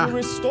novia. to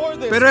restore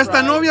this Pero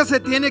esta bride. novia se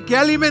tiene que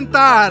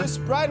alimentar This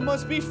bride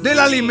must be del free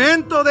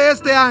alimento de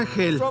este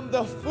ángel. from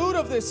the food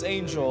of this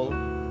angel.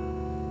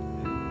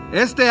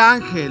 Este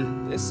ángel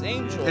This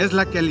angel es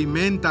la que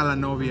alimenta a la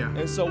novia.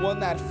 is the one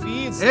that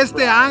feeds the Este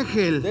bride.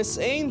 ángel This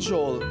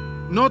angel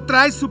no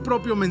trae su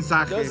propio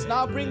mensaje. does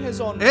not bring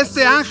his own Este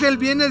message. ángel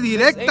viene This angel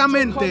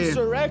directamente comes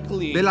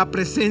directly de la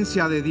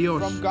presencia de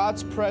Dios. from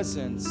God's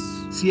presence.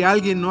 Si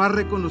alguien no ha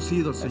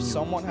reconocido, If Señor,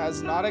 someone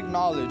has not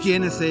acknowledged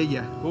quién es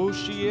ella, who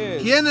she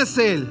is, quién es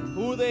él,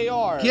 who they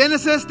are, quién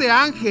es este who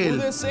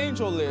ángel, this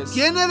angel is,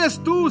 quién eres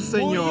tú, who you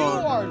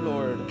Señor, are,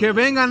 Lord, que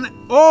vengan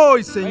hoy,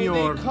 May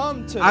Señor, they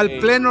come today al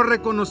pleno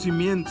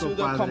reconocimiento, to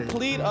the Padre.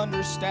 complete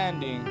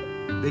understanding.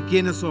 de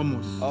quiénes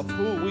somos of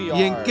who we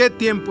y en are qué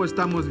tiempo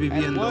estamos and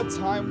viviendo. what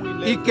time we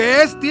Y live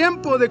que es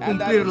tiempo de in, and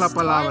that cumplir la it's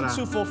palabra. time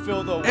to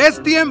fulfill the word. Es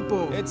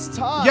tiempo. It's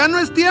time. Ya no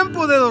es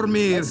tiempo de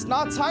dormir. It's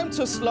not time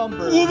to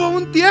slumber. Hubo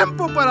un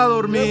tiempo para There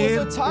dormir.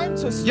 was a time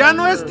to slumber. Ya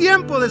no es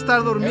tiempo de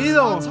estar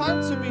dormido. It's not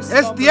time to be Es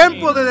slumbering.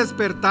 tiempo de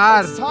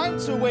despertar. It's time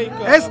to wake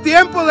up. Es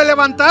tiempo de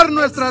levantar It's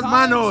nuestras time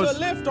manos. to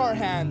lift our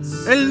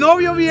hands. El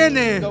novio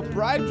viene. The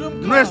bridegroom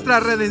comes. Nuestra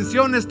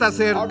redención está Our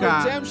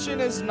cerca. redemption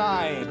is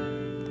nigh.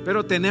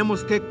 Pero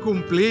tenemos que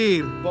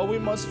cumplir But we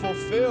must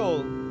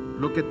fulfill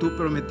lo que tú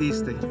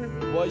prometiste.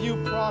 what you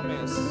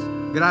promised.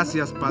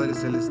 Gracias, Padre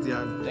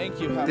Celestial. Thank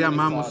you, Te Heavenly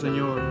amamos, Father.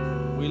 Señor.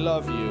 We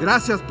love you.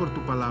 Gracias por tu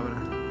palabra.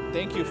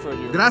 Thank you for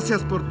your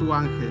Gracias por tu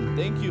ángel.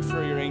 Thank you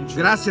for your angel.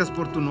 Gracias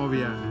por tu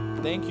novia.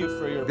 Thank you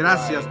for your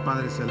Gracias, bride.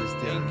 Padre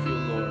Celestial. Thank you,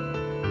 Lord.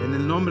 En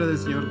el nombre del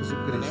Señor In the name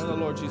of the Jesucristo.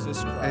 Lord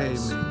Jesus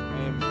Christ.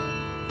 Amen.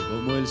 Amen.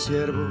 Como el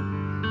siervo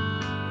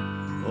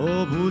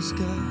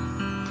busca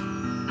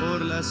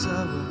por las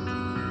aguas,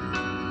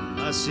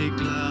 así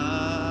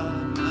clama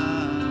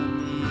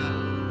mi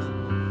alma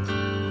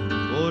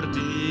por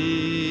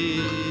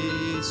ti,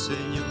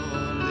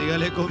 Señor.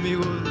 Dígale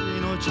conmigo día y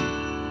noche,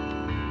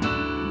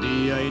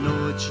 día y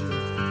noche.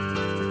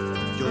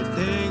 Yo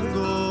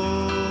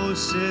tengo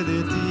sed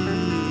de ti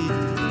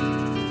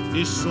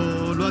y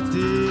solo a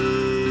ti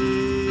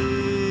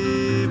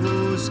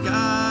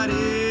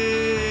buscaré.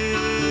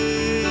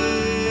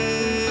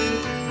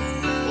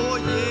 Oh,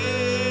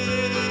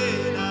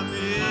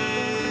 lléname,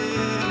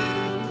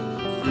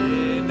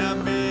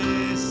 lléname,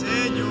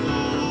 Señor.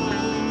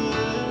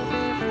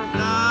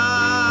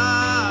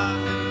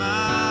 Dame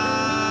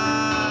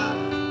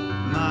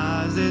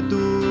más de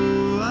tu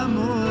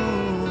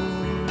amor.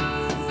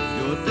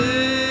 Yo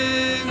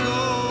tengo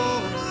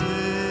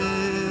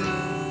sed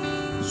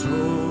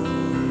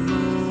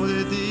solo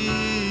de ti.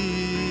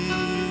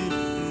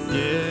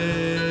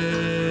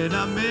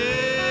 Lléname,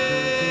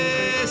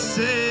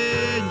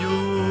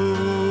 Señor.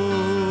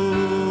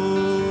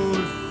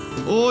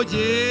 Oh,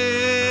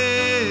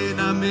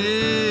 lléname,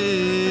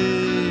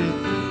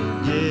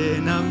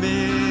 lléname,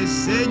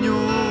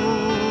 Señor.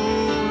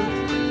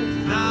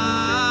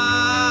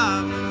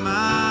 Dame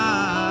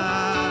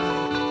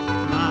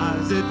más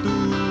de tu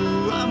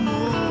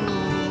amor.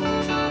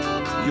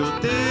 Yo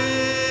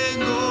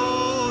tengo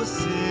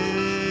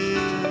sed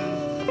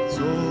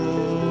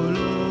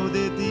solo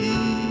de ti.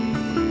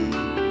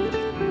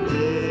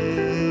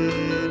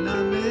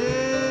 Lléname,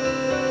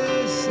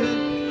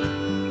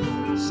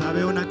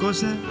 ¿sabe una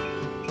cosa?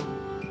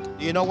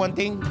 Do you know one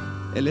thing?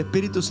 El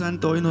Espíritu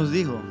Santo hoy nos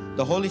dijo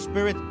The Holy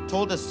Spirit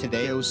told us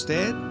today que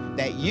usted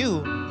that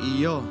you y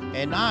yo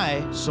and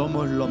I,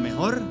 somos lo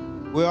mejor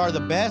we are the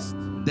best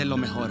de lo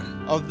mejor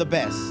of the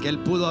best que Él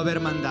pudo haber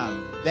mandado.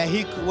 that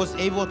He was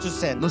able to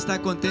send. ¿No está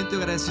contento y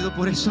agradecido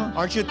por eso?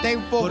 Aren't you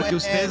thankful Porque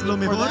usted es lo for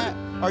mejor. that?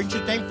 Aren't you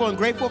thankful and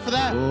grateful for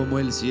that? Como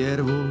el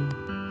siervo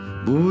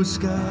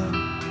busca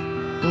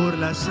por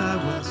las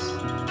aguas,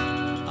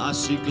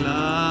 así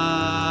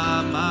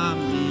clama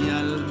mi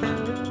alma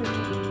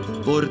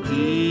por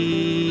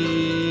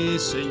ti,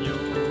 Señor.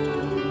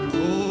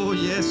 Oh,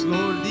 yes,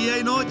 Lord, día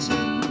y noche,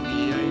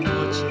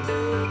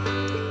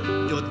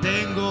 yo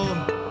tengo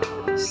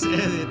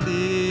sed de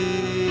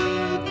ti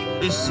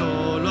y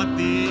solo a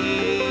ti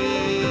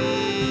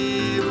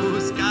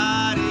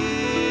buscaré.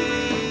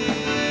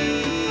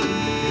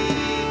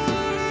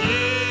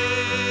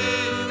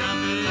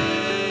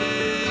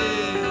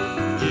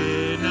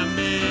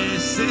 Lléname,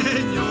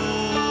 Señor,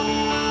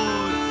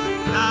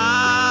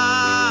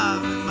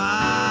 dame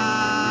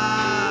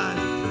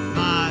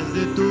más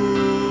de tu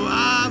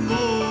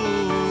amor.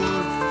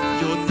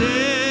 Yo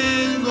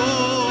tengo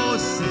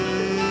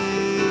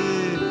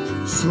sed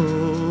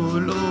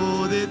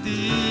solo de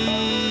ti.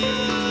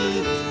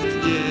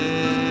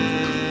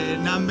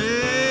 Lléname,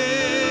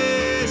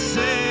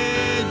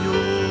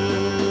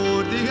 Señor,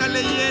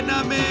 dígale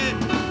lléname.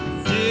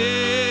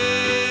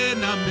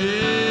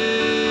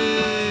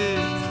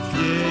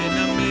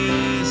 Lléname,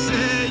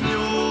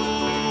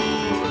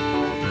 Señor,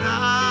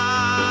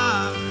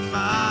 dame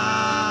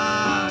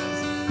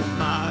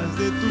más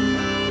de tu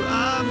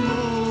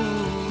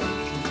amor.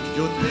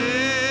 Yo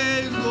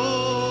tengo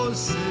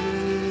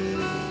sed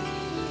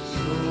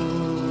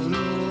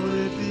solo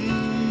de ti.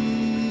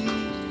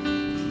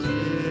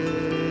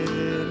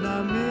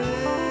 Lléname,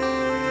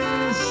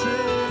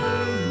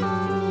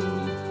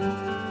 Señor,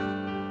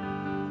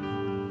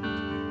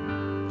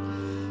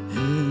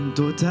 en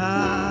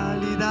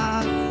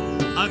totalidad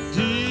a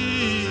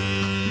ti.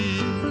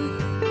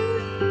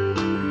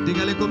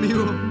 Dígale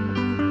conmigo,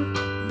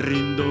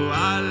 rindo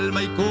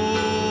alma y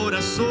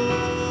corazón.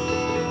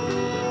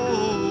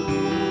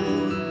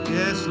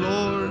 Yes,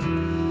 Lord,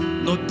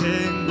 no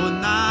tengo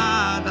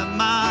nada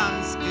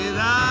más que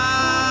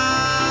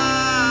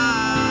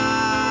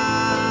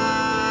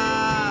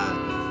dar.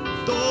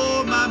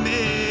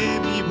 Tómame,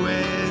 mi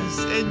buen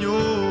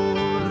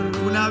Señor.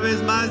 Una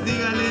vez más,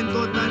 dígale en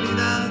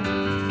totalidad.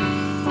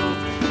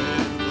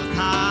 En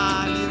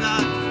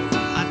totalidad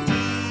a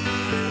ti.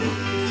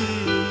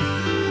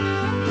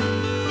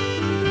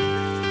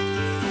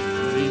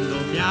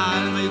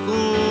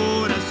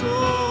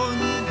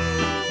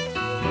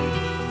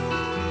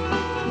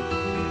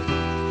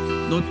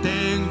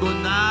 tengo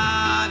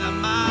nada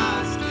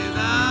más que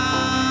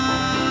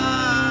dar.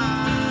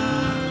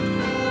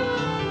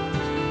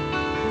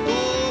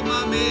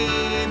 Tómame,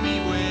 mi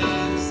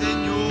buen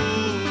Señor.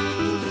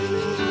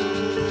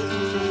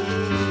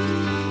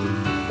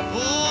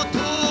 Oh,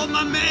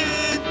 tómame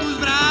en tus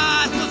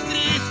brazos,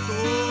 Cristo.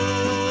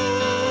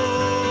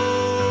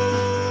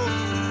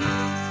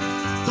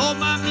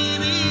 Toma mi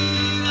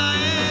vida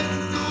en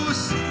tus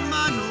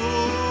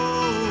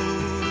manos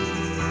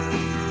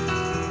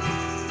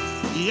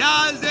y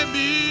haz de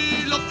mí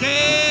lo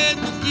que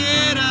tú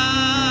quieras.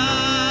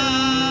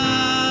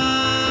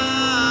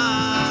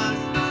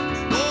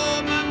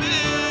 Tómame,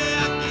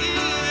 aquí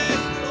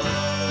estoy.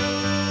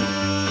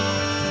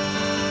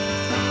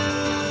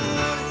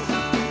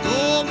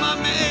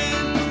 Tómame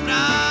en tus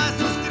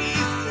brazos,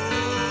 Cristo.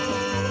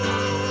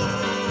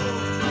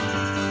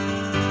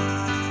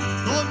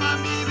 Toma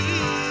mi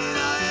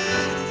vida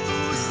en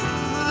tus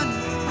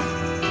manos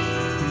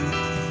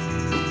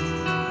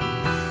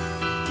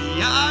y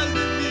haz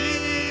de mí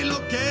lo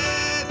que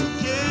tú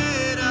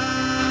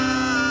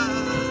quieras.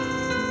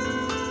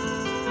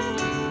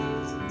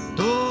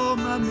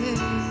 Tómame,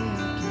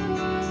 aquí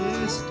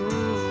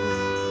estoy.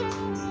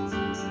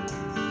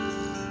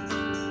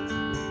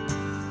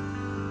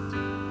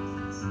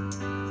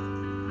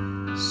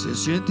 Se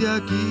siente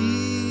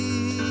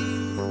aquí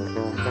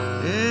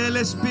el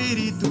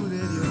Espíritu de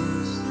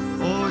Dios.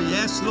 Oh,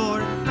 yes,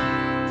 Lord.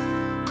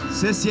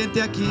 Se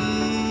siente aquí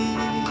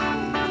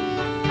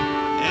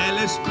el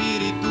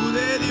Espíritu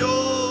de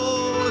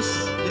Dios.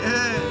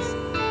 Yes.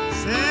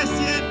 Se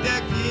siente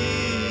aquí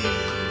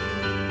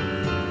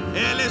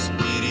el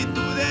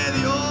Espíritu de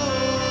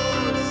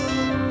Dios.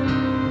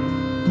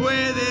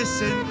 Puedes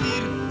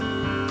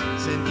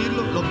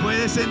sentirlo, lo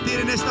puedes sentir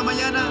en esta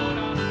mañana.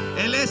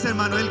 Él es,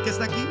 hermano, el que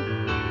está aquí.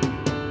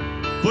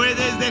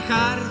 Puedes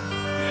dejar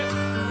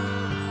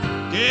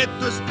que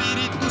tu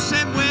espíritu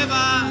se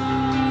mueva.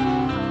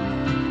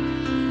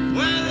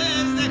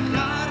 Puedes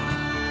dejar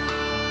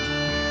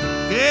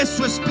que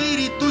su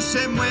espíritu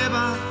se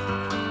mueva.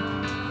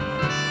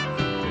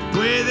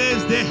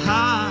 Puedes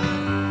dejar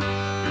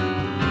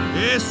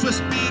que su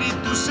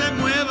espíritu se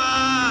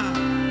mueva.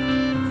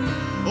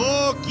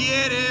 Oh,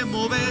 quiere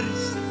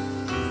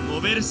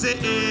moverse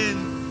en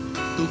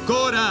tu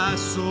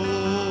corazón.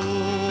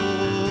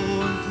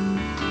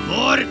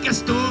 Porque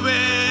estuve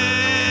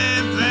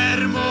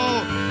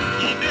enfermo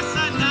y me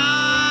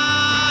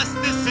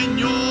sanaste,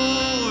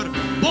 Señor.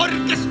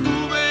 Porque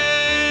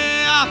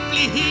estuve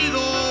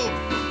afligido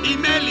y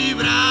me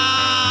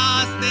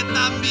libraste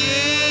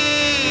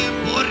también.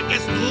 Porque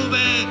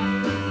estuve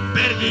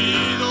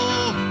perdido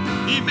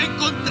y me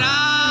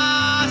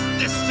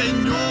encontraste,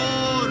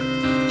 Señor.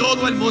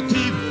 Todo el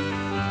motivo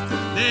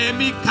de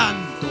mi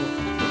canto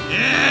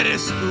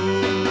eres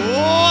tú.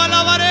 Oh,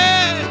 alabaré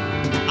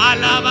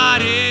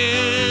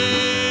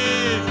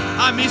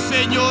a mi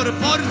Señor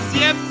por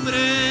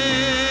siempre,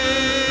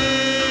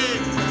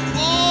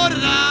 por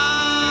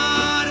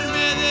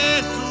darme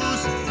de sus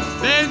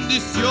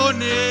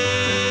bendiciones.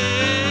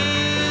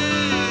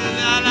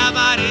 Le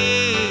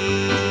alabaré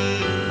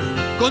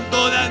con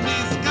todas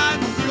mis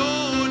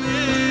canciones.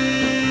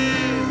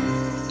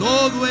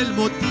 Todo el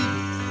motivo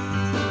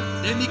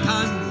de mi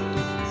canto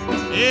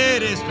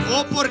eres tú.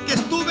 Oh, porque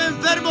estuve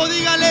enfermo,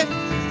 dígale.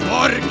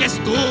 Porque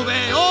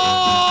estuve,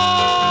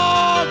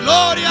 oh,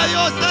 gloria a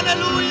Dios,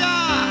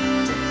 aleluya.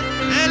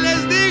 Él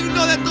es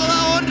digno de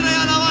toda honra y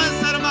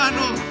alabanza,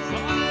 hermano.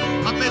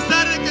 A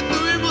pesar de que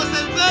estuvimos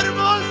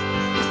enfermos,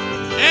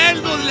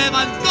 Él nos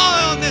levantó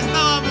de donde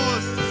estábamos.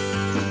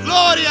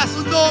 Gloria a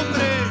su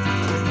nombre.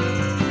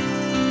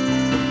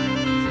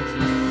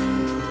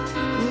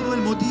 Todo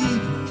el motivo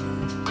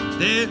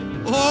de,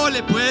 oh,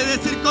 le puede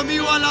decir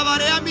conmigo,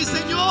 alabaré a mi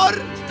Señor.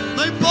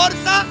 No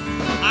importa,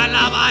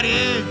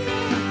 alabaré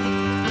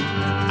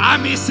a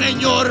mi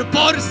Señor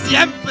por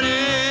siempre,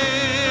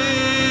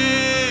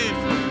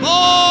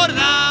 por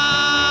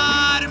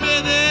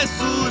darme de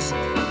sus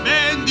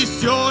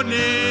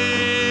bendiciones.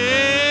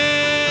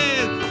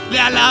 Le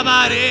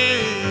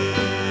alabaré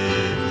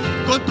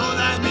con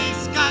todas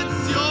mis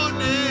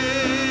canciones.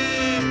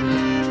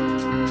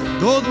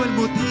 Todo el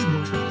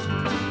motivo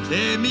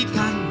de mi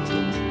canto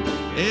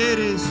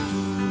eres tú.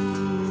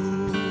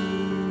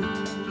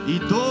 Y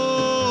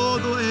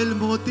todo el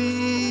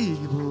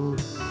motivo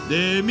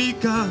de mi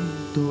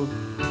canto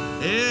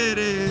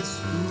eres tú.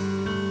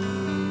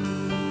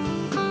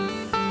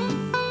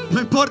 No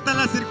importa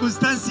la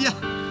circunstancia,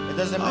 It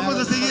doesn't matter vamos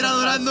a the seguir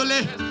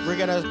adorándole. We're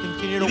gonna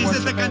continue to Y dice worship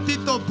este Him.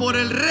 cantito, por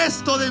el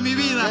resto de mi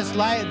vida.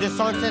 This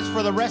song says,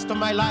 for the rest of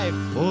my life.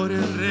 Por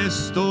el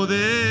resto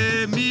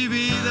de mi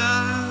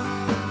vida.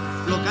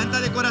 ¿Lo canta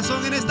de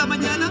corazón en esta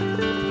mañana?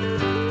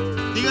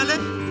 Dígale,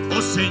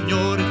 oh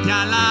Señor, te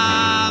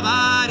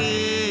alabaré.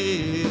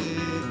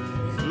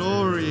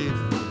 Glory.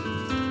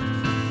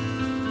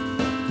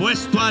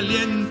 Pues tu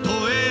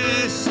aliento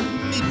es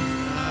mi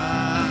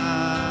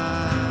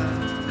paz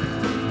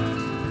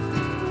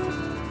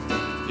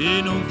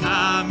y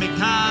nunca me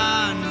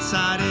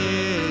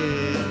cansaré.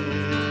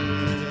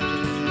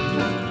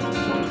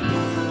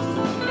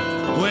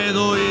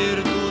 puedo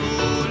oír tu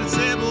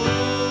dulce voz.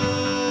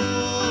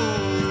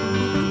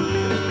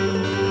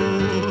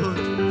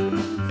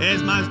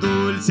 Es más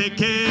dulce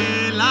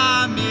que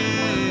la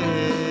miel,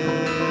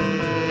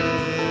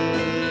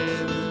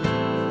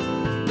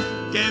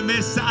 que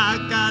me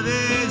saca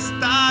de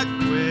esta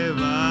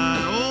cueva.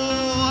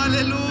 Oh,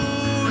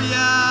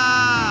 aleluya.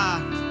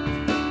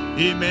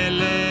 Y me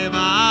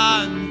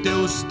eleva ante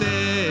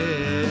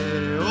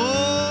usted.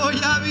 Oh,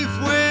 ya vi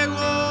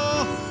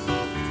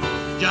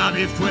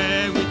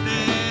fuego y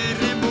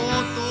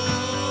terremoto,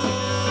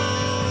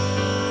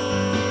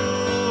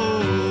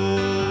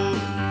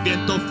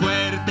 viento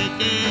fuerte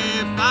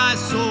que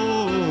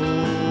pasó.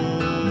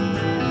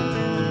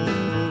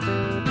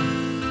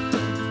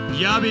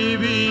 Ya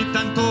viví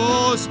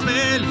tantos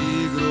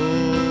peligros,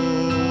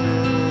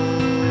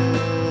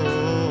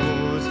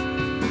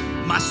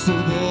 mas su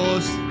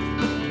voz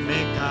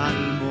me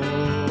calmó.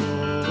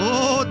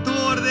 Oh, tú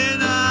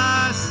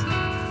ordenas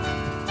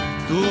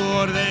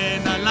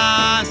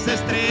las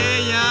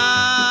estrellas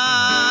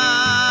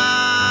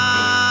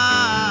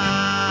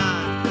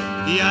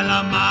y a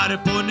la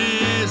mar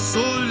pones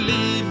un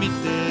límite.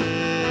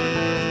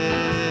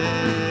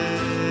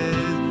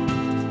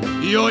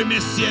 Y hoy me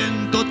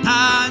siento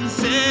tan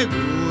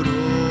seguro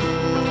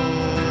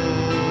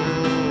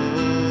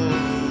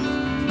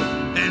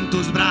en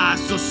tus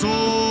brazos,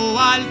 oh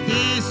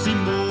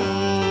Altísimo.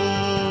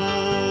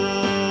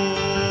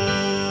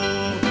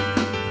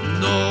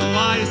 No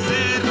hay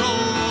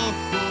cerrojos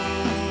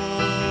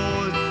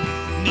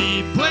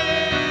ni puertas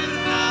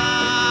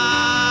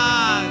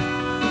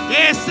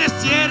que se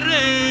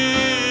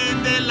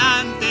cierren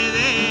delante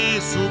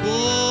de su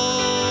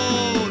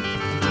voz.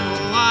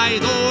 No hay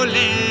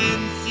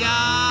dolencia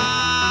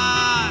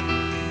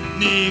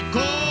ni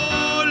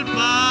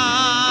culpa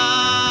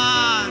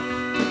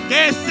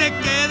que se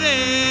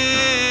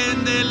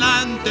queden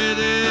delante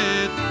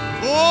de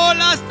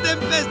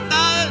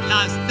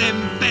las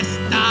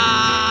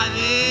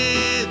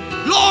tempestades,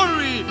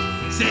 glory,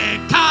 se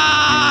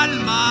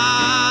calman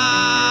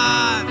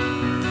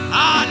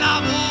a la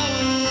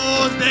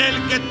voz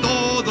del que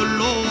todo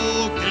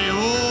lo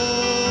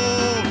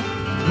creó,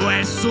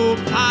 pues su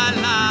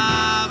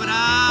palabra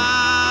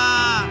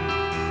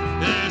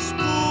es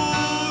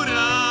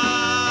pura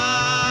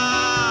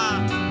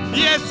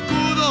y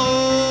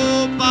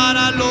escudo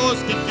para los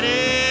que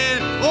creen.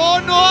 Oh,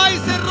 no hay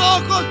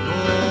cerrojos,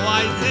 no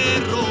hay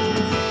cerrojos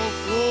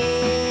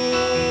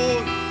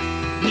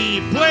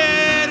ni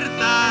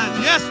puertas,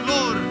 yes,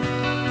 Lord,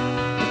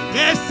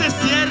 que se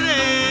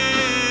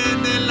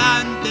cierren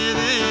delante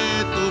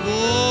de tu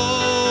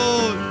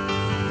voz.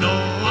 No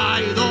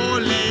hay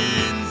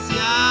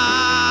dolencia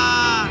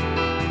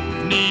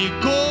ni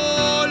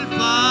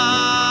culpa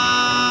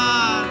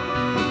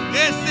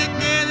que se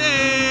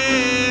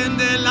queden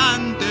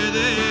delante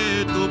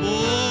de tu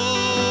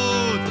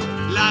voz.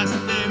 Las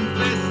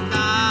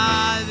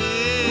tempestades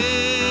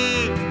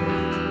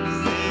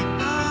se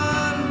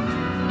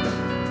calman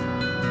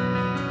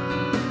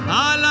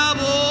a la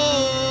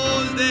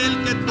voz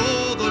del que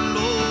todo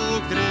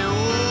lo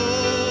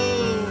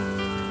creó,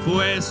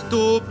 pues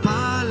tu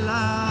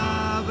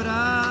palabra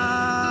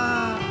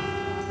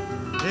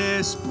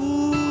es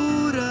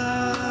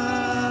pura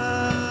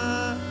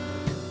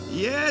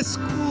y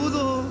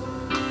escudo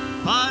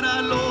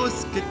para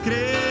los que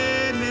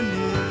creen en él,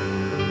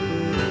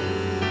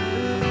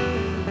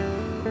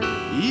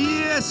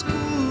 y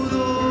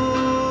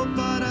escudo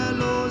para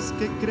los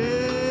que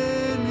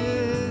creen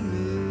en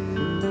él,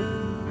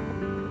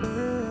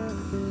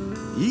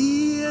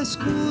 y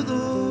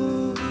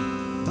escudo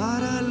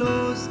para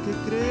los que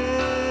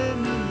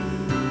creen en él.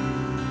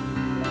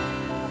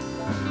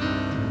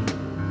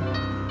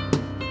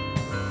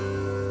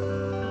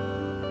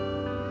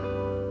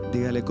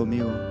 Dígale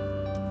conmigo.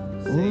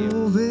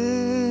 Oh,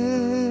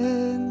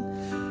 ven,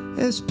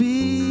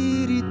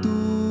 Espíritu,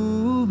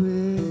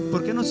 ven.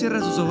 ¿Por qué no cierra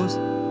sus ojos?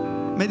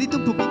 Medita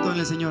un poquito en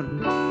el Señor.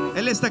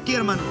 Él está aquí,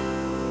 hermano.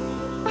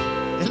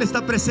 Él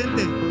está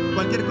presente.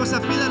 Cualquier cosa,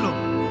 pídalo.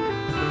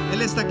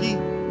 Él está aquí.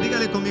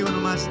 Dígale conmigo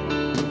nomás.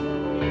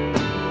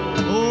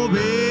 Oh,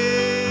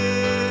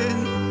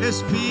 ven,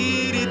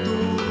 Espíritu,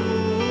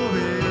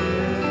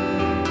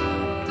 ven.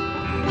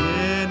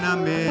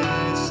 Lléname,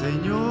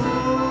 Señor,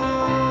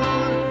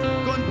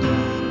 con tu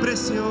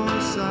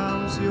preciosa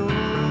unción.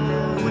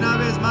 Una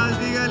vez más,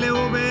 dígale,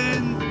 oh,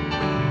 ven,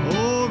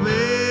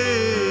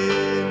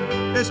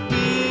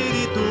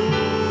 Espíritu,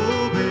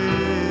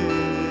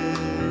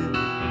 ven.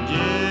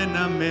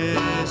 Lléname,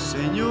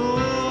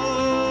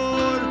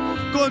 Señor,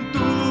 con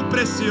tu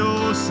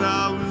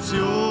preciosa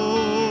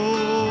unción.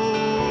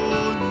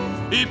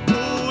 Y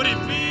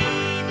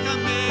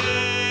purifícame,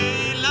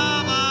 y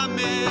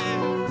lávame,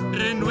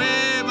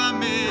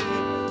 renuévame,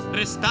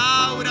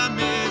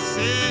 restáurame,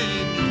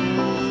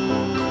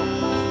 Señor,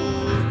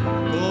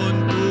 con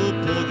tu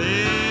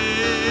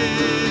poder.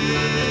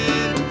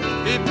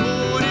 Y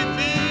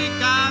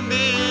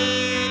purifícame,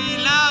 y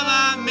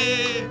lávame,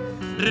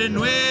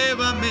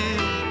 renuévame,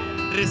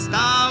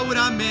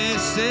 restáurame,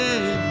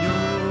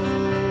 Señor.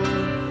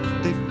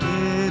 Te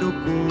quiero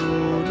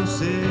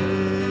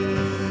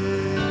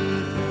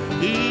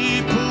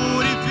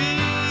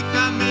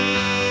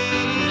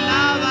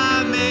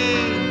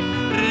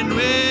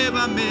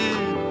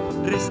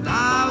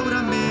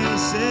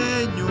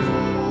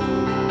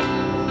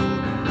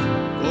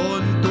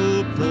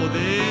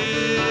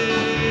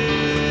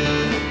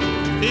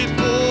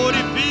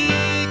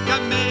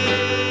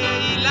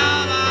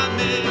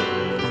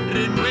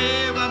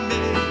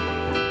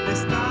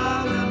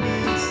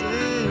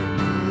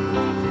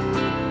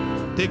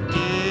te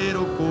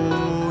quiero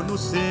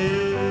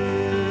conocer.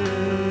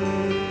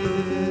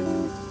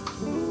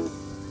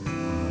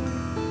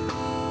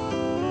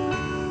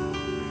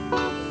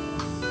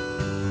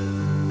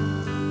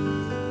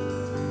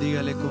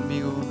 Dígale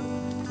conmigo.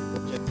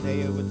 Just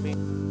say it with me.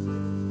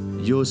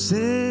 Yo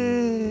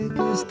sé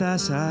que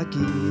estás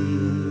aquí.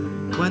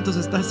 ¿Cuántos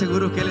están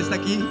seguros que Él está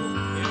aquí?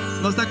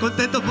 ¿No están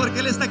contentos porque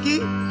Él está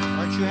aquí?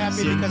 Aren't you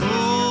happy because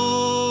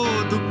Siento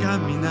he's tu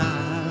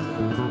caminar.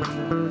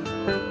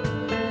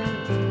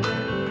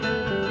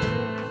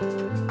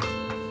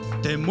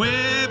 Te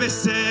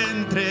mueves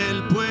entre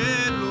el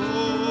pueblo,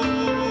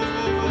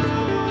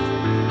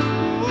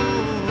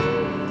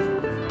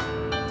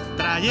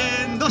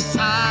 trayendo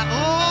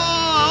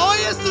hoy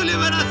es tu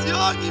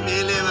liberación y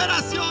mi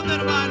liberación,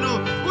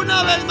 hermano.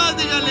 Una vez más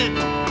dígale,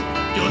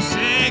 yo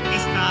sé que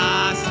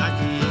estás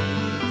aquí.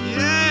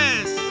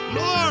 Yes,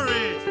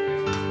 glory.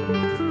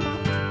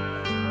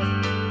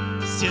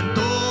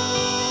 Siento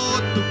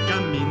tu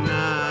caminar.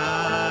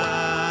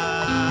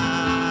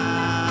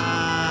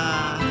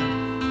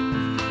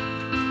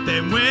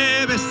 Te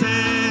mueves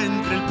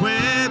entre el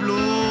pueblo,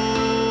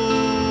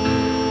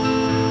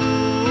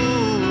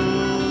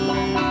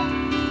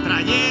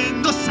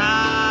 trayendo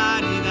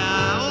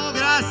sanidad. Oh,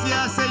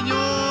 gracias,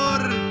 Señor.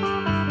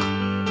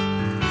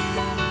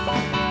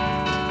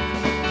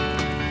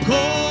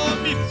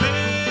 Con mi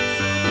fe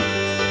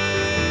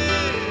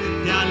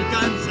te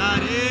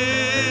alcanzaré.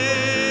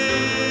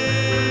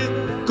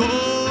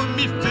 Con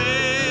mi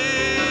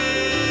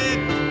fe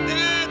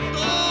te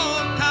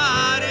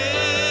tocaré.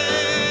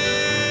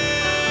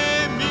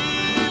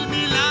 Mil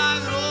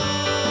milagros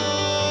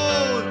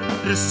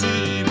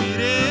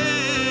recibiré.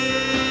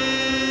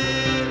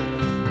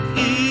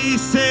 Y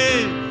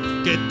sé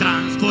que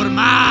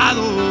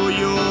transformado